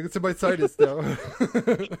 It's in my sinus now. You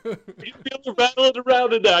feel it rattling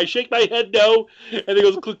around in there. I shake my head no, and it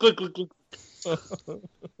goes click, click, click, click.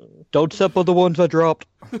 Don't step on the ones I dropped.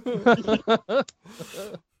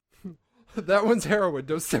 That one's heroin.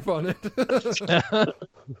 Don't step on it.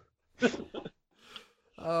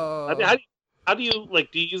 How do you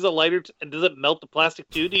do you use a lighter and does it melt the plastic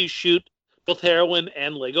too? Do you shoot both heroin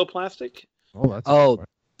and Lego plastic?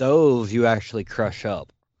 Those you actually crush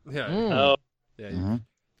up. Yeah. Oh. Yeah. Mm-hmm.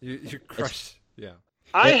 You crush. Yeah.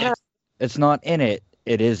 It's not in it.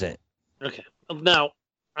 It is it. Okay. Now,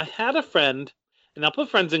 I had a friend, and I'll put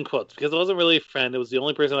friends in quotes because it wasn't really a friend. It was the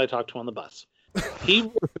only person I talked to on the bus. I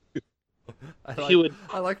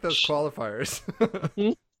like those qualifiers.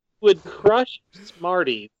 He would crush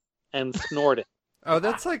Smarties and snort it. Oh,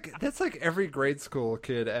 that's like every grade school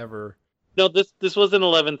kid ever. No, this was in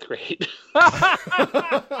 11th grade.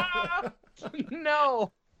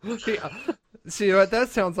 No. See what that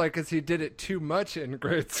sounds like is he did it too much in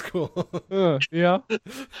grade school. Yeah.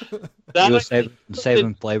 You was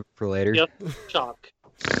saving flavor for later. Yep. Chalk.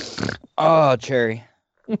 Oh, cherry.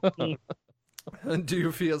 Do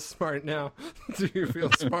you feel smart now? Do you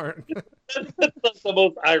feel smart? That's the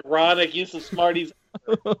most ironic use of Smarties.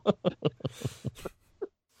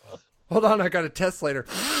 Hold on, I got a test later.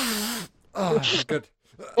 Oh, good.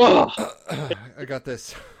 I got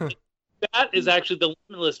this. That is actually the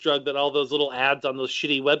limitless drug that all those little ads on those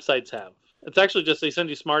shitty websites have. It's actually just they send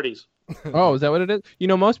you Smarties. Oh, is that what it is? You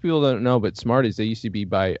know, most people don't know, but Smarties, they used to be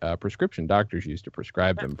by prescription. Doctors used to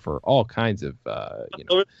prescribe them for all kinds of,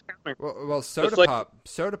 Well,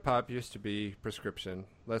 soda pop used to be prescription.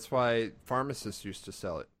 That's why pharmacists used to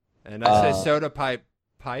sell it. And I say soda soda pop.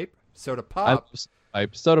 Soda pipe is my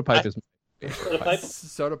Soda pipe?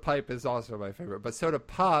 Soda pipe is also my favorite. But soda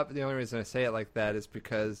pop, the only reason I say it like that is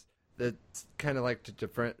because it's kind of like to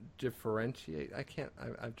differentiate.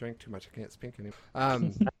 I've drank too much. I can't speak anymore.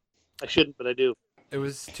 I shouldn't, but I do. It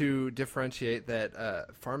was to differentiate that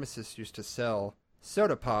pharmacists used to sell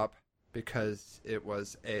soda pop because it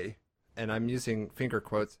was and I'm using finger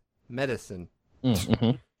quotes, medicine.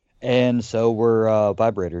 Mm-hmm. And so were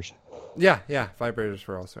vibrators. Yeah, vibrators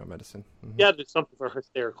were also a medicine. Mm-hmm. Yeah, do something for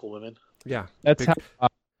hysterical women. Yeah. That's how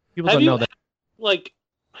people don't know that.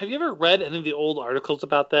 Have you ever read any of the old articles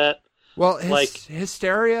about that? Well,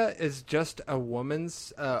 hysteria is just a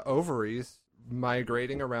woman's ovaries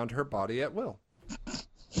migrating around her body at will.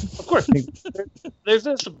 Of course. There's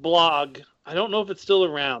this blog. I don't know if it's still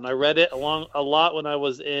around. I read it a lot when I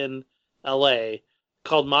was in LA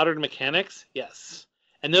called Modern Mechanics. Yes.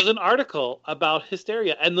 And there's an article about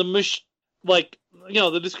hysteria. And the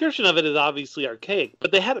description of it is obviously archaic,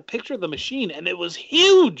 but they had a picture of the machine and it was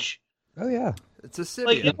huge. Oh, yeah. It's a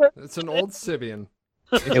Sibian. It's an old Sibian.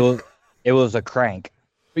 It was a crank.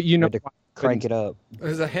 But you know, to crank it up. It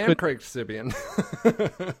was a hand-cranked Sibian.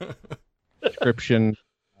 Prescription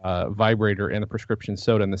vibrator and a prescription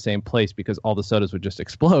soda in the same place because all the sodas would just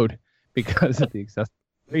explode because of the excessive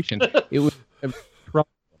vibration. It was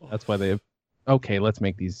that's why they have. Okay, let's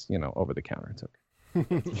make these over the counter. It's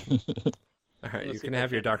okay. All right, you can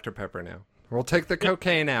have your Dr. Pepper now. We'll take the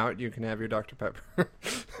cocaine out. You can have your Dr. Pepper.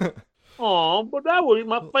 Oh, but that was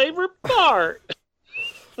my favorite part.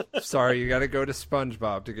 Sorry, you got to go to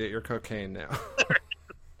SpongeBob to get your cocaine now.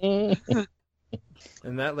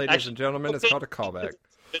 And that, ladies and gentlemen, is called a callback.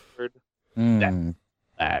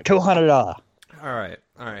 $200. All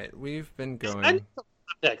right. We've been going. I need some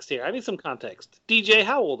context here. I need some context. DJ,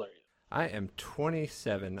 how old are you? I am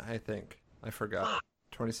 27, I think. I forgot.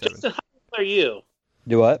 27. Justin, how old are you?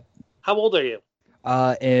 Do what? How old are you?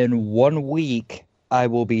 In 1 week, I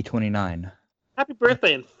will be 29. Happy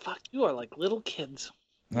birthday, and fuck, you are like little kids.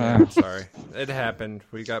 Yeah, I'm sorry. It happened.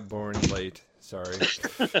 We got born late. Sorry.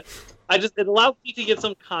 It allows me to get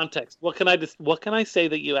some context. What can I say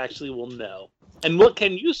that you actually will know? And what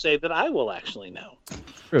can you say that I will actually know?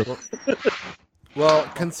 True. Well,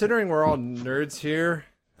 considering we're all nerds here,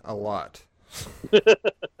 a lot.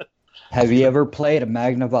 Have you ever played a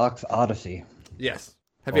Magnavox Odyssey? Yes.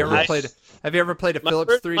 Have you ever played a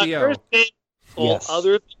Philips 3DO? My first game, Yes.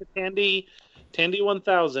 other than the Tandy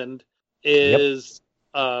 1000, is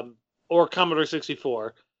or Commodore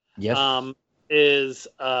 64. Yes. Is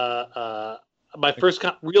my first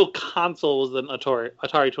real console was an Atari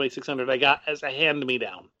 2600 I got as a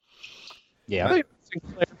hand-me-down. Yeah.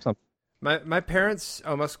 My parents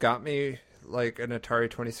almost got me like an Atari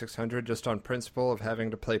 2600 just on principle of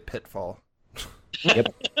having to play Pitfall.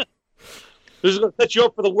 Yep. This is going to set you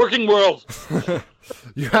up for the working world.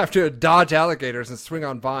 You have to dodge alligators and swing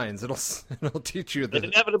on vines. It'll teach you And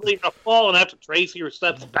inevitably you're going to fall and have to trace your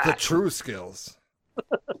steps back. the true skills.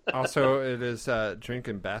 Also, it is drink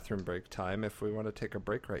and bathroom break time. If we want to take a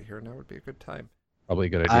break right here, now would be a good time. Probably a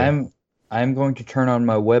good idea. I'm going to turn on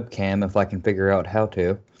my webcam if I can figure out how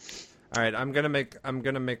to. All right, I'm gonna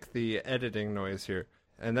make the editing noise here,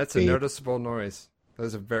 and that's a Beep. noticeable noise. That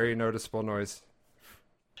is a very noticeable noise.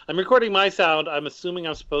 I'm recording my sound. I'm assuming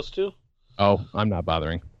I'm supposed to. Oh, I'm not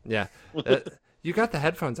bothering. Yeah, you got the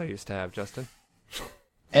headphones I used to have, Justin.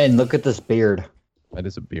 And look at this beard. That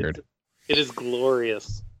is a beard. It is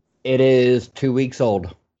glorious. It is 2 weeks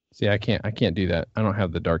old. See, I can't do that. I don't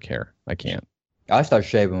have the dark hair. I can't. I started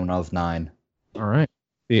shaving when I was 9. All right.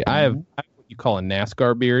 See, I have what you call a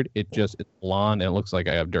NASCAR beard. It's blonde and it looks like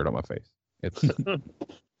I have dirt on my face. It's.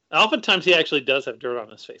 Oftentimes he actually does have dirt on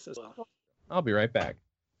his face as well. I'll be right back.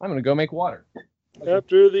 I'm gonna go make water.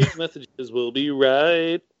 After these messages, we'll be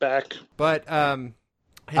right back. But I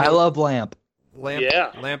love Lamp.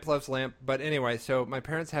 Lamp loves Lamp. But anyway, so my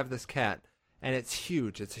parents have this cat, and it's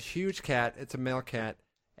huge. It's a huge cat. It's a male cat,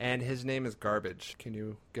 and his name is Garbage. Can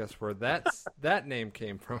you guess where that name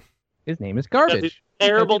came from? His name is Garbage.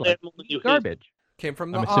 Terrible animal that you hate. Garbage. Came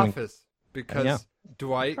from The I'm assuming- Office. because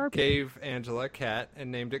Dwight gave Angela a cat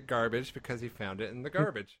and named it Garbage because he found it in the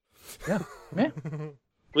garbage. Yeah.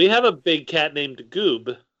 We have a big cat named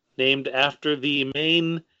Goob, named after the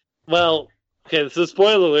main. Well, okay, this is a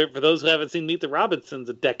spoiler alert for those who haven't seen Meet the Robinsons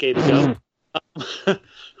a decade ago.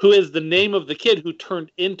 Who is the name of the kid who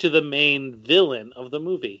turned into the main villain of the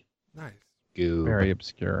movie? Nice. Goob. Very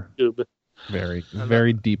obscure. Goob.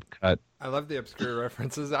 Very deep cut. I love the obscure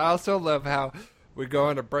references. I also love how we go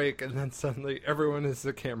on a break and then suddenly everyone is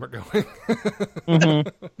the camera going. Well,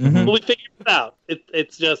 we figured it out.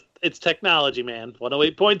 It's technology, man.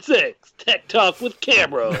 108.6 Tech Talk with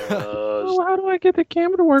cameras. Oh, how do I get the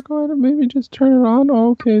camera to work on it? Maybe just turn it on. Oh,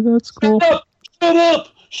 okay, that's cool.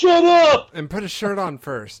 Shut up! And put a shirt on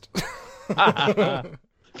first.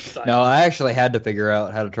 No, I actually had to figure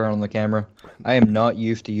out how to turn on the camera. I am not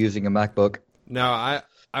used to using a MacBook. No,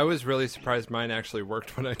 I was really surprised mine actually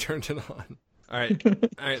worked when I turned it on. All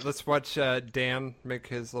right, let's watch Dan make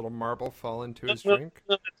his little marble fall into his drink.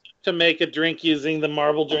 To make a drink using the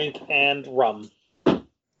marble drink and rum.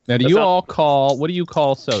 Now, do you all call, what do you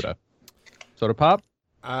call soda? Soda pop?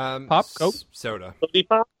 Pop? Coke? Soda. Soda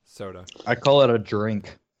pop? Soda. I call it a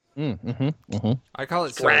drink. I call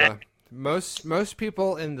it soda. Most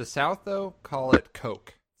people in the South, though, call it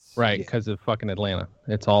Coke. Right, because of fucking Atlanta.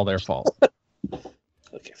 It's all their fault.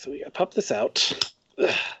 Okay, so we gotta pop this out. All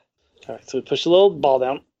right, so we push a little ball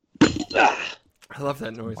down. I love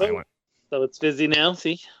that noise. So it's fizzy now,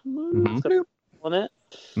 see? On it.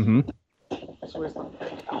 So where's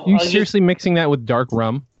You seriously mixing that with dark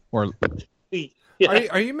rum? Or Yeah.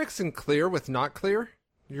 Are you mixing clear with not clear?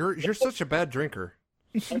 You're such a bad drinker.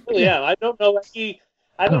 Yeah, I don't know any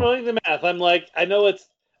of the math. I'm like, I know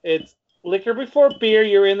it's liquor before beer,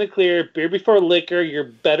 you're in the clear. Beer before liquor, you're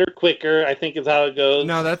better quicker, I think is how it goes.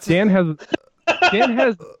 No, that's Dan has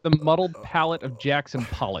the muddled palate of Jackson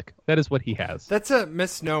Pollock. That is what he has. That's a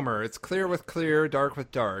misnomer. It's clear with clear, dark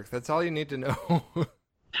with dark. That's all you need to know.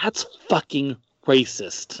 That's fucking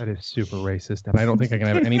racist. That is super racist, and I don't think I can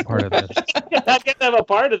have any part of this. I can't have a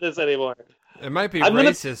part of this anymore. It might be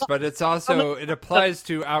racist, but it's also it applies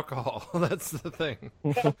to alcohol. That's the thing.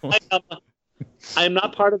 I am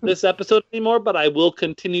not part of this episode anymore, but I will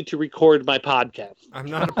continue to record my podcast. I'm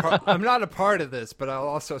not a part of this, but I'll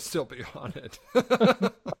also still be on it.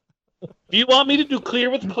 If you want me to do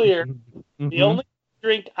clear with clear, the only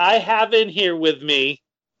drink I have in here with me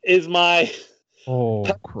is my. Oh,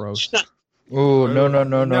 gross! Oh no!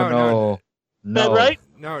 Is that right?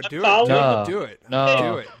 No, do it. No. Do it. No.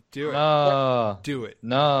 Do it. Do it. No. Do it.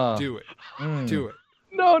 No. Do it. Mm. Do it.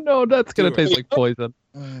 No, that's gonna taste like poison.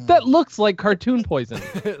 That looks like cartoon poison.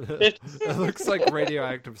 It looks like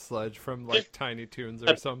radioactive sludge from like Tiny Toons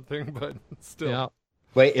or something, but still. Yeah.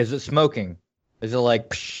 Wait, is it smoking? Is it like?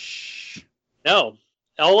 Psh? No.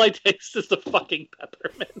 All I taste is the fucking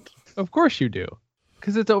peppermint. Of course you do,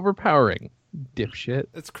 because it's overpowering, dipshit.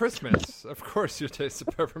 It's Christmas. Of course you taste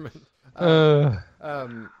the peppermint.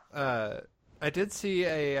 I did see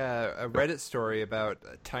a Reddit story about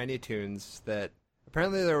Tiny Toons that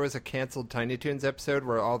apparently there was a canceled Tiny Toons episode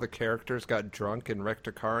where all the characters got drunk and wrecked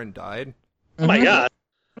a car and died. Oh my god.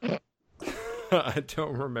 I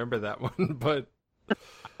don't remember that one, but...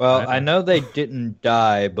 Well, I know they didn't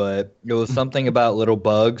die, but it was something about little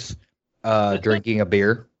bugs drinking a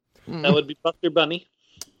beer. That would be Buster Bunny.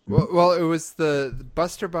 Well, it was the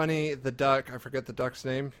Buster Bunny, the duck. I forget the duck's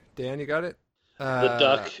name. Dan, you got it? The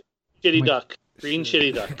duck. Shitty duck. Green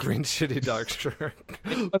shitty duck. Green shitty duck, sure.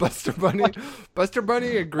 Buster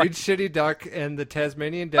Bunny, a green shitty duck, and the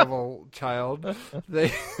Tasmanian devil child.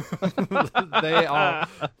 They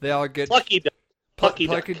all get Plucky duck. Plucky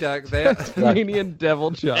duck. Tasmanian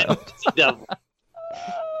devil child. Devil.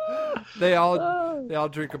 They all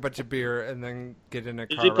drink a bunch of beer and then get in a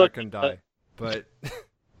car wreck and die. But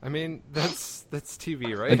I mean, that's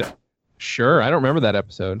TV, right? Sure, I don't remember that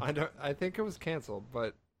episode. I think it was canceled,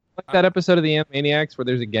 but like that episode of the Animaniacs where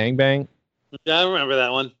there's a gangbang. Yeah, I remember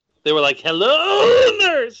that one. They were like, "Hello,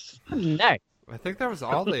 nurse." Next. I think that was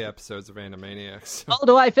all the episodes of Animaniacs. Oh,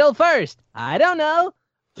 do I fill first? I don't know.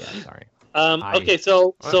 Yeah, sorry. Okay,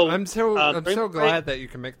 so I'm so glad that you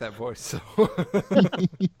can make that voice. So.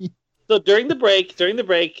 So during the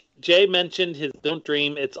break, Jay mentioned his "Don't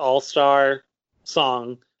Dream It's All-Star"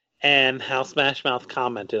 song and how Smash Mouth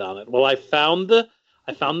commented on it. Well, I found the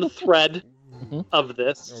thread of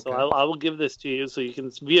this, Okay. so I will give this to you so you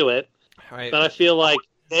can view it. Right. But I feel like,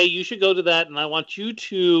 hey, you should go to that, and I want you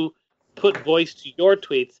to put voice to your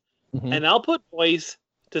tweets, and I'll put voice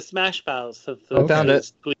to Smash Mouth. I found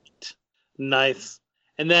it. Tweet. Nice.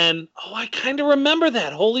 And then, I kind of remember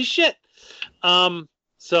that. Holy shit.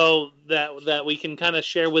 so that we can kind of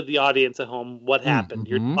share with the audience at home what happened.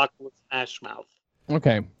 You're talking with Smash Mouth.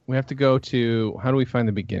 Okay, we have to go to. How do we find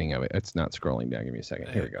the beginning of it? It's not scrolling down. Give me a second.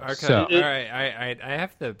 Here we go. Okay, So, all right. I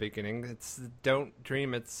have the beginning. It's Don't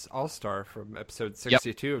Dream It's All Star from episode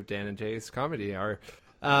 62 of Dan and Jay's Comedy Hour.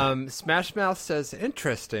 Smash Mouth says,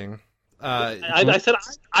 "Interesting." I said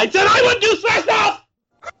I would do Smash Mouth.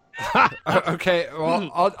 Okay,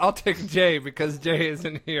 well, I'll take Jay because Jay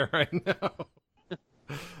isn't here right now.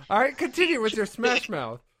 All right, continue with your Smash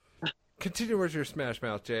Mouth. Continue with your Smash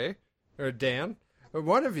Mouth, Jay or Dan.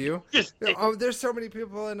 One of you. Oh, there's so many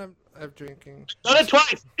people, and I'm drinking. Done it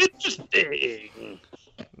twice. Interesting.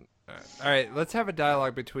 All right, let's have a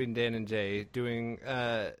dialogue between Dan and Jay. Doing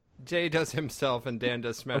Jay does himself, and Dan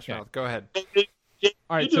does Smash Mouth. Go ahead.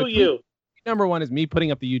 All right, so you. Number one is me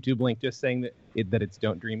putting up the YouTube link, just saying that it's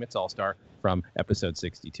Don't Dream It's All Star from episode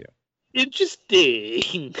 62.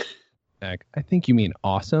 Interesting. Zach, I think you mean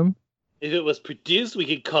awesome. If it was produced, we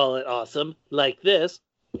could call it awesome. Like this.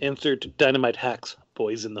 Insert Dynamite Hacks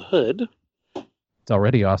Boys in the Hood. It's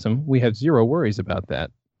already awesome. We have zero worries about that.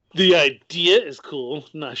 The idea is cool.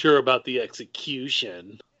 Not sure about the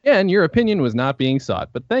execution. Yeah, and your opinion was not being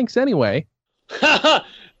sought, but thanks anyway.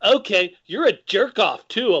 Okay, you're a jerk-off,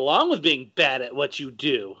 too, along with being bad at what you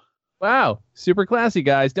do. Wow, super classy,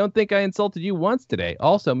 guys. Don't think I insulted you once today.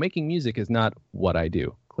 Also, making music is not what I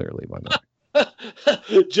do, clearly, by the way.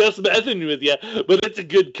 Just messing with you, but it's a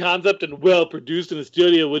good concept and well produced in the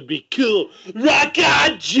studio would be cool. Rock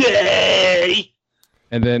on, Jay!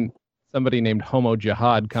 And then somebody named Homo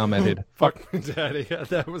Jihad commented, "Fuck me, Daddy." Yeah,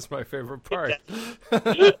 that was my favorite part.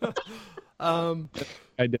 I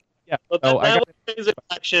did. Yeah. But that was Razor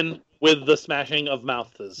action with the smashing of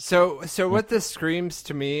mouths. So what this screams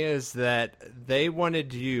to me is that they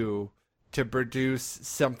wanted you to produce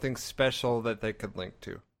something special that they could link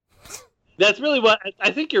to. That's really what I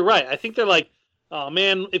think. You're right. I think they're like, oh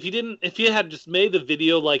man, if you had just made the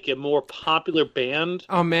video like a more popular band.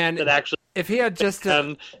 Oh man, that actually, if he had just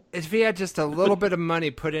a little bit of money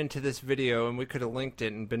put into this video and we could have linked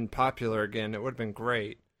it and been popular again, it would have been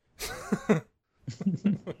great.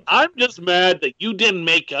 I'm just mad that you didn't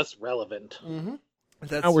make us relevant. Mm-hmm.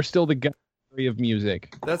 Now we're still the gallery of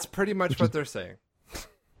music. That's pretty much what they're saying.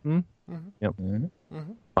 Mm-hmm. Yep. Mm-hmm.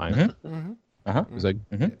 Fine. Mm-hmm. Uh-huh. It was like,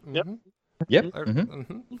 mm-hmm. Yep. Yep.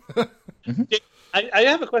 Mm-hmm. I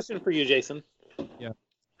have a question for you, Jason. Yeah.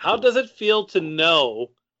 How does it feel to know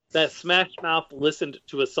that Smash Mouth listened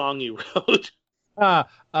to a song you wrote?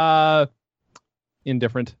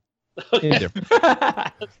 Indifferent. Okay. Indifferent.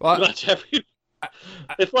 Well, much every.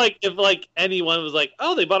 If anyone was like,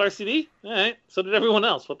 oh, they bought our CD, all right, so did everyone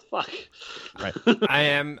else. What the fuck? Right. I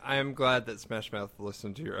am glad that Smash Mouth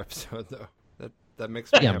listened to your episode though. That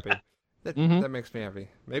makes me happy. That makes me happy.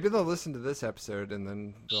 Maybe they'll listen to this episode and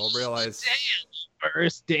then they'll realize.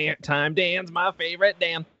 First Time Dan's my favorite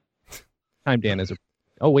Dan. Time Dan is a.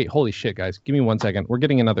 Oh wait, holy shit, guys! Give me 1 second. We're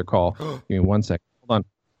getting another call. Give me 1 second. Hold on.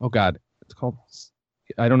 Oh god, it's called.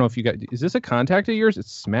 I don't know if you got. Is this a contact of yours?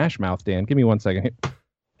 It's Smash Mouth Dan. Give me 1 second.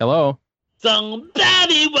 Hello.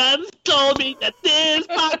 Somebody once told me that this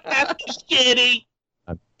podcast is shitty.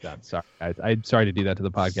 I'm sorry, guys. I'm sorry to do that to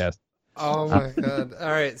the podcast. Oh my god. All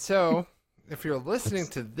right. So, if you're listening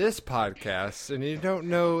to this podcast and you don't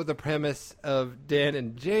know the premise of Dan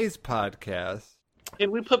and Jay's podcast,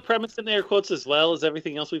 can we put premise in air quotes as well as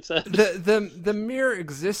everything else we've said? The mere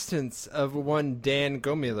existence of one Dan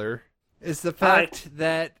Gomiller is the fact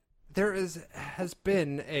that there has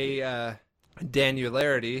been a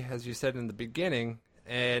Danularity, as you said in the beginning,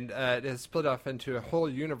 and it has split off into a whole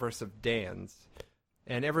universe of Dans.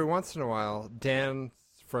 And every once in a while, Dan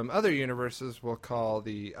from other universes will call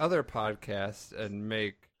the other podcast and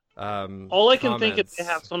make all I can think is they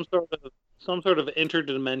have some sort of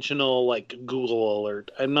interdimensional like Google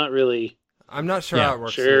alert. I'm not sure how it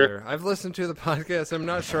works either. I've listened to the podcast. I'm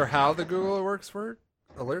not sure how the Google alerts.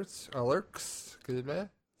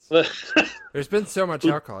 There's been so much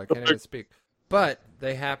alcohol I can't even speak. But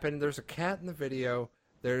they happen. There's a cat in the video.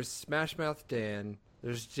 There's Smash Mouth Dan.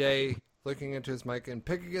 There's Jay looking into his mic and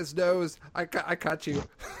picking his nose. I caught you.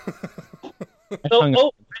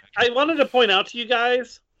 I wanted to point out to you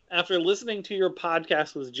guys, after listening to your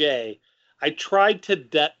podcast with Jay, I tried to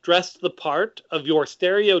dress the part of your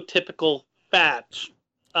stereotypical fat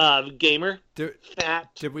gamer. Fat.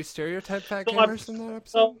 Did we stereotype fat gamers in that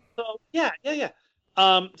episode? Yeah.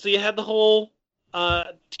 So you had the whole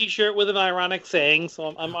T-shirt with an ironic saying.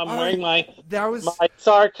 So I'm wearing my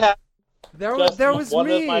sarcasm. That was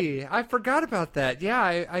me. I forgot about that.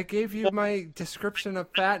 Yeah, I gave you my description of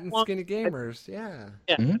fat and skinny gamers. Yeah.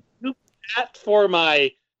 Mm-hmm. You fat for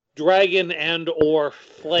my dragon and or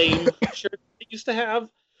flame shirt I used to have.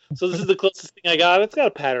 So this is the closest thing I got. It's got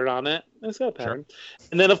a pattern on it. It's got a pattern. Sure.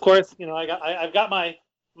 And then, of course, I've got my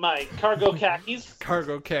cargo khakis.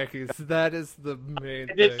 Cargo khakis. That is the main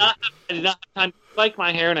thing. I did not have time to spike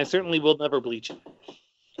my hair, and I certainly will never bleach it.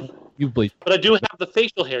 You bleach. But I do have the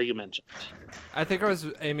facial hair you mentioned. I think I was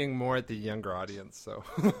aiming more at the younger audience, so.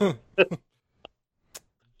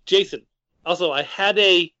 Jason, also, I had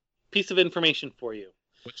a piece of information for you.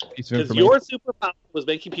 Which piece of information? Because your superpower was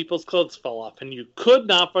making people's clothes fall off, and you could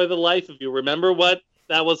not, for the life of you, remember what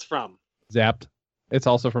that was from. Zapped. It's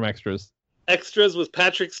also from Extras. Extras was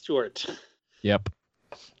Patrick Stewart. Yep.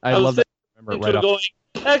 I love that. Remember right going,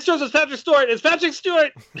 Extras was Patrick Stewart. It's Patrick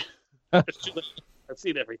Stewart. I've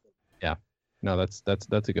seen everything. Yeah. No, that's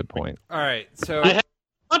a good point. All right. So I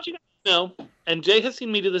want you to know, and Jay has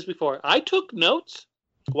seen me do this before. I took notes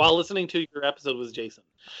while listening to your episode with Jason,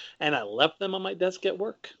 and I left them on my desk at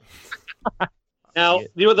work. Now,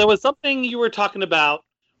 there was something you were talking about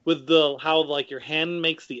with how like your hand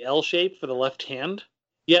makes the L shape for the left hand.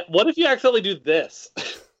 Yeah. What if you accidentally do this?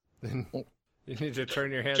 You need to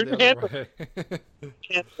turn your hand the other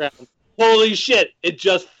way. Holy shit! It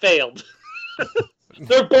just failed.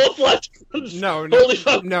 They're both left hands. No,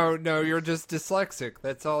 you're just dyslexic.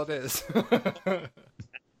 That's all it is.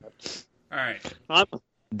 All right.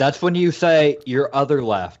 That's when you say your other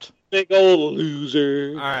left. Big old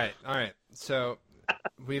loser. All right. So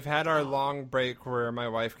we've had our long break where my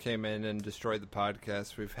wife came in and destroyed the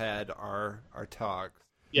podcast. We've had our talks.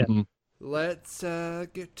 Yeah. Mm-hmm. Let's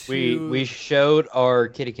get to... We showed our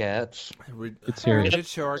kitty cats. We did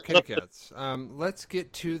show our kitty cats. Let's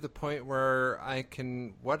get to the point where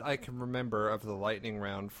what I can remember of the lightning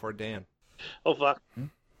round for Dan. Oh, fuck.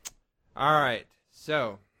 All right.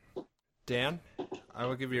 So, Dan, I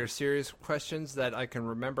will give you a series of questions that I can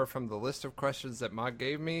remember from the list of questions that Mog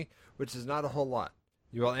gave me, which is not a whole lot.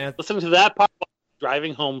 You will listen to that part while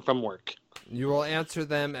driving home from work. You will answer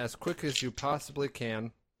them as quick as you possibly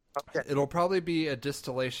can. Okay. It'll probably be a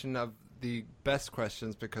distillation of the best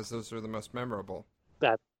questions because those are the most memorable.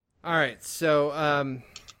 All right, so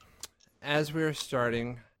as we're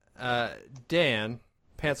starting, Dan,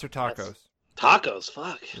 pants or tacos? Yes. Tacos,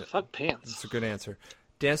 fuck. Yeah. Fuck pants. That's a good answer.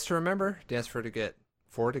 Dance to remember, dance for to get.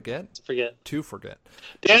 For to get? Forget. To forget.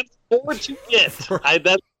 Dance for to get.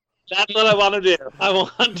 That's what I want to do. I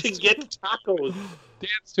want to get tacos.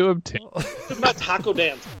 Dance to obtain. It's my taco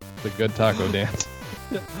dance. It's a good taco dance.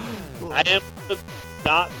 I am the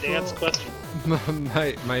not dance question.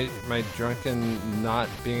 My drunken not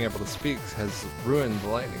being able to speak has ruined the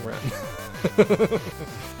lightning round.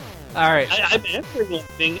 All right. I'm answering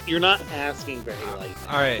lightning. You're not asking very lightning.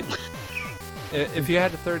 All right. If you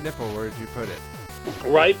had a third nipple, where would you put it?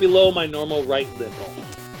 Right below my normal right nipple.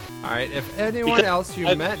 All right. If anyone else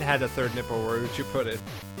you met had a third nipple, where would you put it?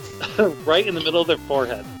 Right in the middle of their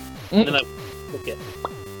forehead. And then I would flick it.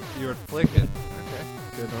 You would flick it. Okay.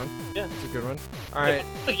 Good one. Yeah. That's a good one. All right.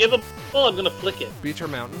 I give them. Well, I'm gonna flick it. Beach or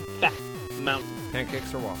mountain? Mountain.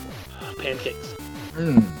 Pancakes or waffle? Pancakes.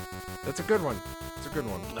 That's a good one. It's a good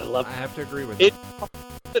one. I have to agree with it.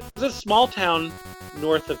 There's a small town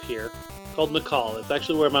north of here called McCall. It's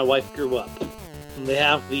actually where my wife grew up. And they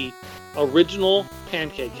have the original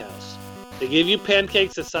pancake house. They give you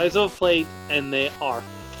pancakes the size of a plate, and they are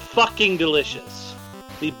fucking delicious.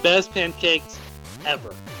 The best pancakes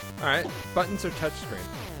ever. All right. Buttons or touchscreen?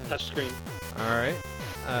 Touchscreen. All right.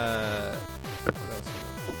 What else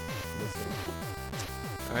am I missing?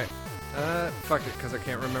 All right. Fuck it, because I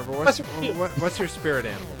can't remember. What's your spirit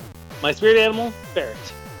animal? My spirit animal? Ferret.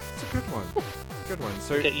 It's a good one. Good one.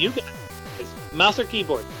 So okay, you got mouse or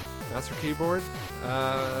keyboard? Mouse or keyboard?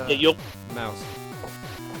 You'll mouse.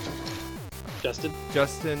 Justin?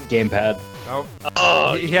 Gamepad.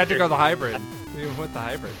 Oh, he had to go the hybrid. He went the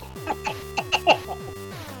hybrid.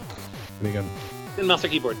 Mouse or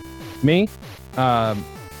keyboard? Me? I'm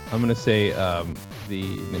gonna say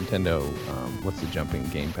the Nintendo. What's the jumping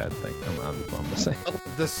gamepad thing? I'm gonna say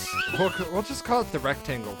we'll just call it the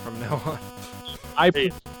rectangle from now on. I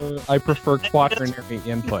prefer quaternary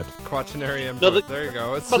input. Quaternary input. No, there you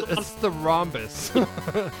go. It's the rhombus.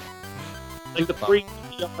 Like the free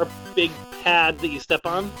big pad that you step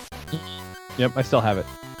on. Yep, I still have it.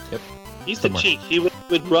 Yep. He used to cheat. He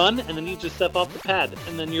would run, and then he'd just step off the pad,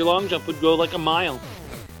 and then your long jump would go like a mile.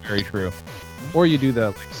 Very true. Or you do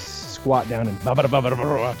the squat down and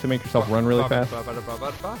to make yourself run really fast.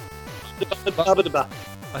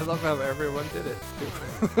 I love how everyone did it, too.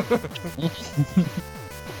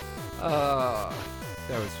 That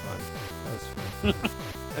was fun.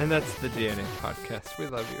 And that's the G.N.A. podcast. We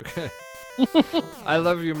love you. I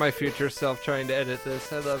love you, my future self, trying to edit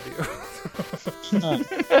this. I love you.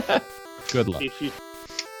 Good luck. If you